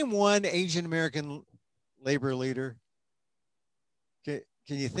 can you name one Asian American labor leader? Can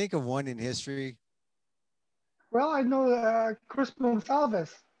you think of one in history? Well, I know Chris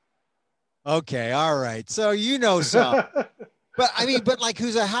Gonsalves. Okay, all right. So you know some, but like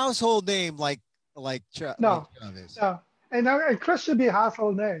who's a household name like no, Chavez? No, and Chris should be a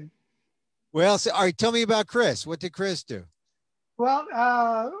household name. Well, so, all right. Tell me about Chris. What did Chris do? Well,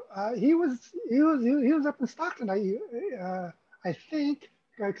 he was up in Stockton. I think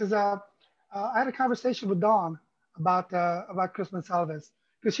because I had a conversation with Dawn about Chris Gonsalves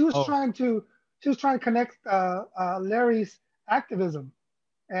because she was trying to connect Larry's activism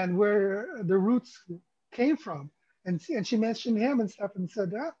and where the roots came from, and she mentioned him and stuff and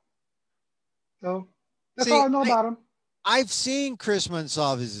said that. So that's all I know about him. I've seen Chris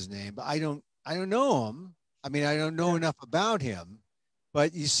Gonsalves' name, but I don't know him. I mean, I don't know enough about him.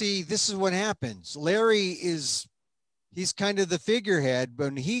 But you see, this is what happens. Larry he's kind of the figurehead, but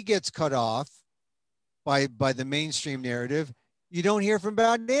when he gets cut off by the mainstream narrative, you don't hear from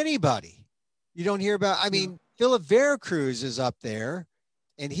about anybody. You don't hear about, I mean, Philip Veracruz is up there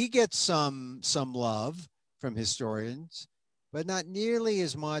and he gets some love from historians, but not nearly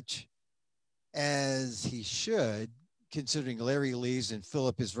as much as he should, considering Larry leaves and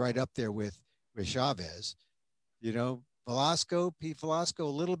Philip is right up there with Chavez. You know, Pete Velasco a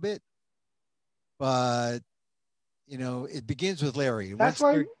little bit, but you know, it begins with Larry. That's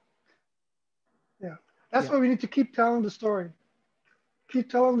why. Yeah, that's why we need to keep telling the story. Keep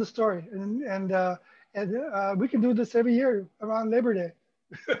telling the story, and we can do this every year around Labor Day.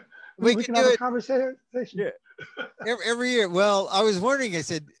 we can have a conversation. Yeah. every year. Well, I was wondering. I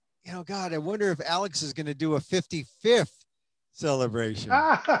said, you know, God, I wonder if Alex is going to do a 55th celebration.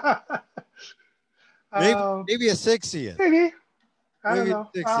 Maybe a 60th. Maybe. I don't know.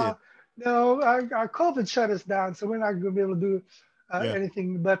 No, our COVID shut us down, so we're not going to be able to do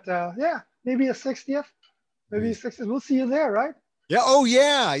anything. But maybe a 60th. Maybe a 60th. We'll see you there, right? Yeah. Oh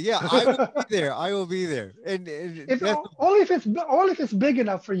yeah. Yeah. I will be there. I will be there. And If that's, only if it's big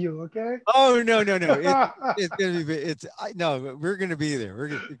enough for you, okay? oh no, no, no. It's gonna be no, we're gonna be there.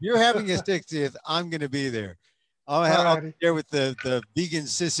 If you're having a 60th, I'm gonna be there. I'll be Alrighty. there with the vegan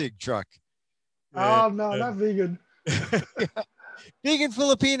sisig truck. And, Oh no, not vegan. vegan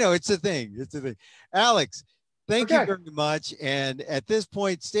Filipino. It's a thing. It's a thing. Alex, thank you Okay. very much. And at this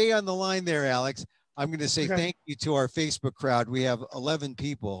point, stay on the line there, Alex. I'm going to say Okay. thank you to our Facebook crowd. We have 11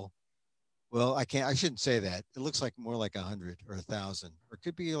 people. Well, I shouldn't say that. It looks like more like 100 or 1,000, or it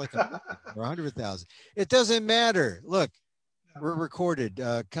could be like a million or 100,000. It doesn't matter. Look, we're recorded.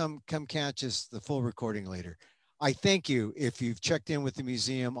 Come catch us the full recording later. I thank you if you've checked in with the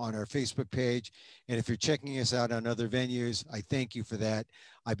museum on our Facebook page. And if you're checking us out on other venues, I thank you for that.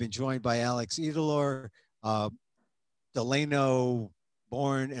 I've been joined by Alex Edillor, Delano,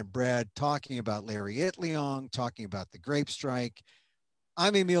 born and bred, talking about Larry Itliong, talking about the Grape Strike.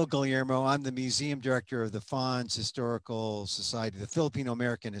 I'm Emil Guillermo. I'm the museum director of the FANHS Historical Society, the Filipino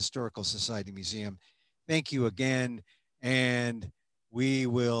American Historical Society Museum. Thank you again. And we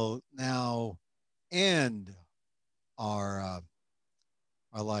will now end our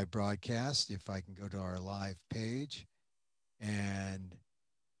live broadcast. If I can go to our live page, and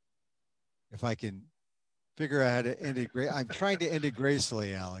if I can figure out how to end it. I'm trying to end it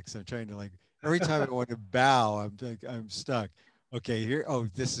gracefully, Alex. I'm trying to like every time I want to bow, I'm stuck. Okay, here. Oh,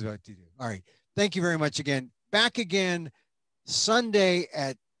 this is what to do. All right. Thank you very much again. Back again Sunday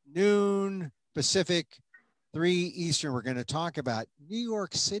at noon Pacific, 3 Eastern. We're going to talk about New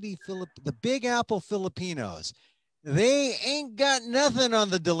York City, the Big Apple Filipinos. They ain't got nothing on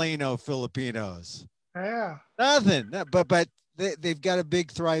the Delano Filipinos. Yeah. Nothing. But they've got a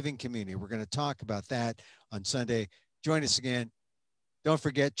big thriving community. We're going to talk about that on Sunday. Join us again. Don't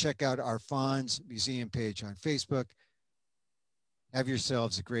forget, check out our FANHS Museum page on Facebook. Have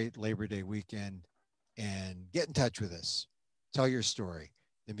yourselves a great Labor Day weekend and get in touch with us. Tell your story.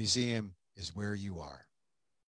 The museum is where you are.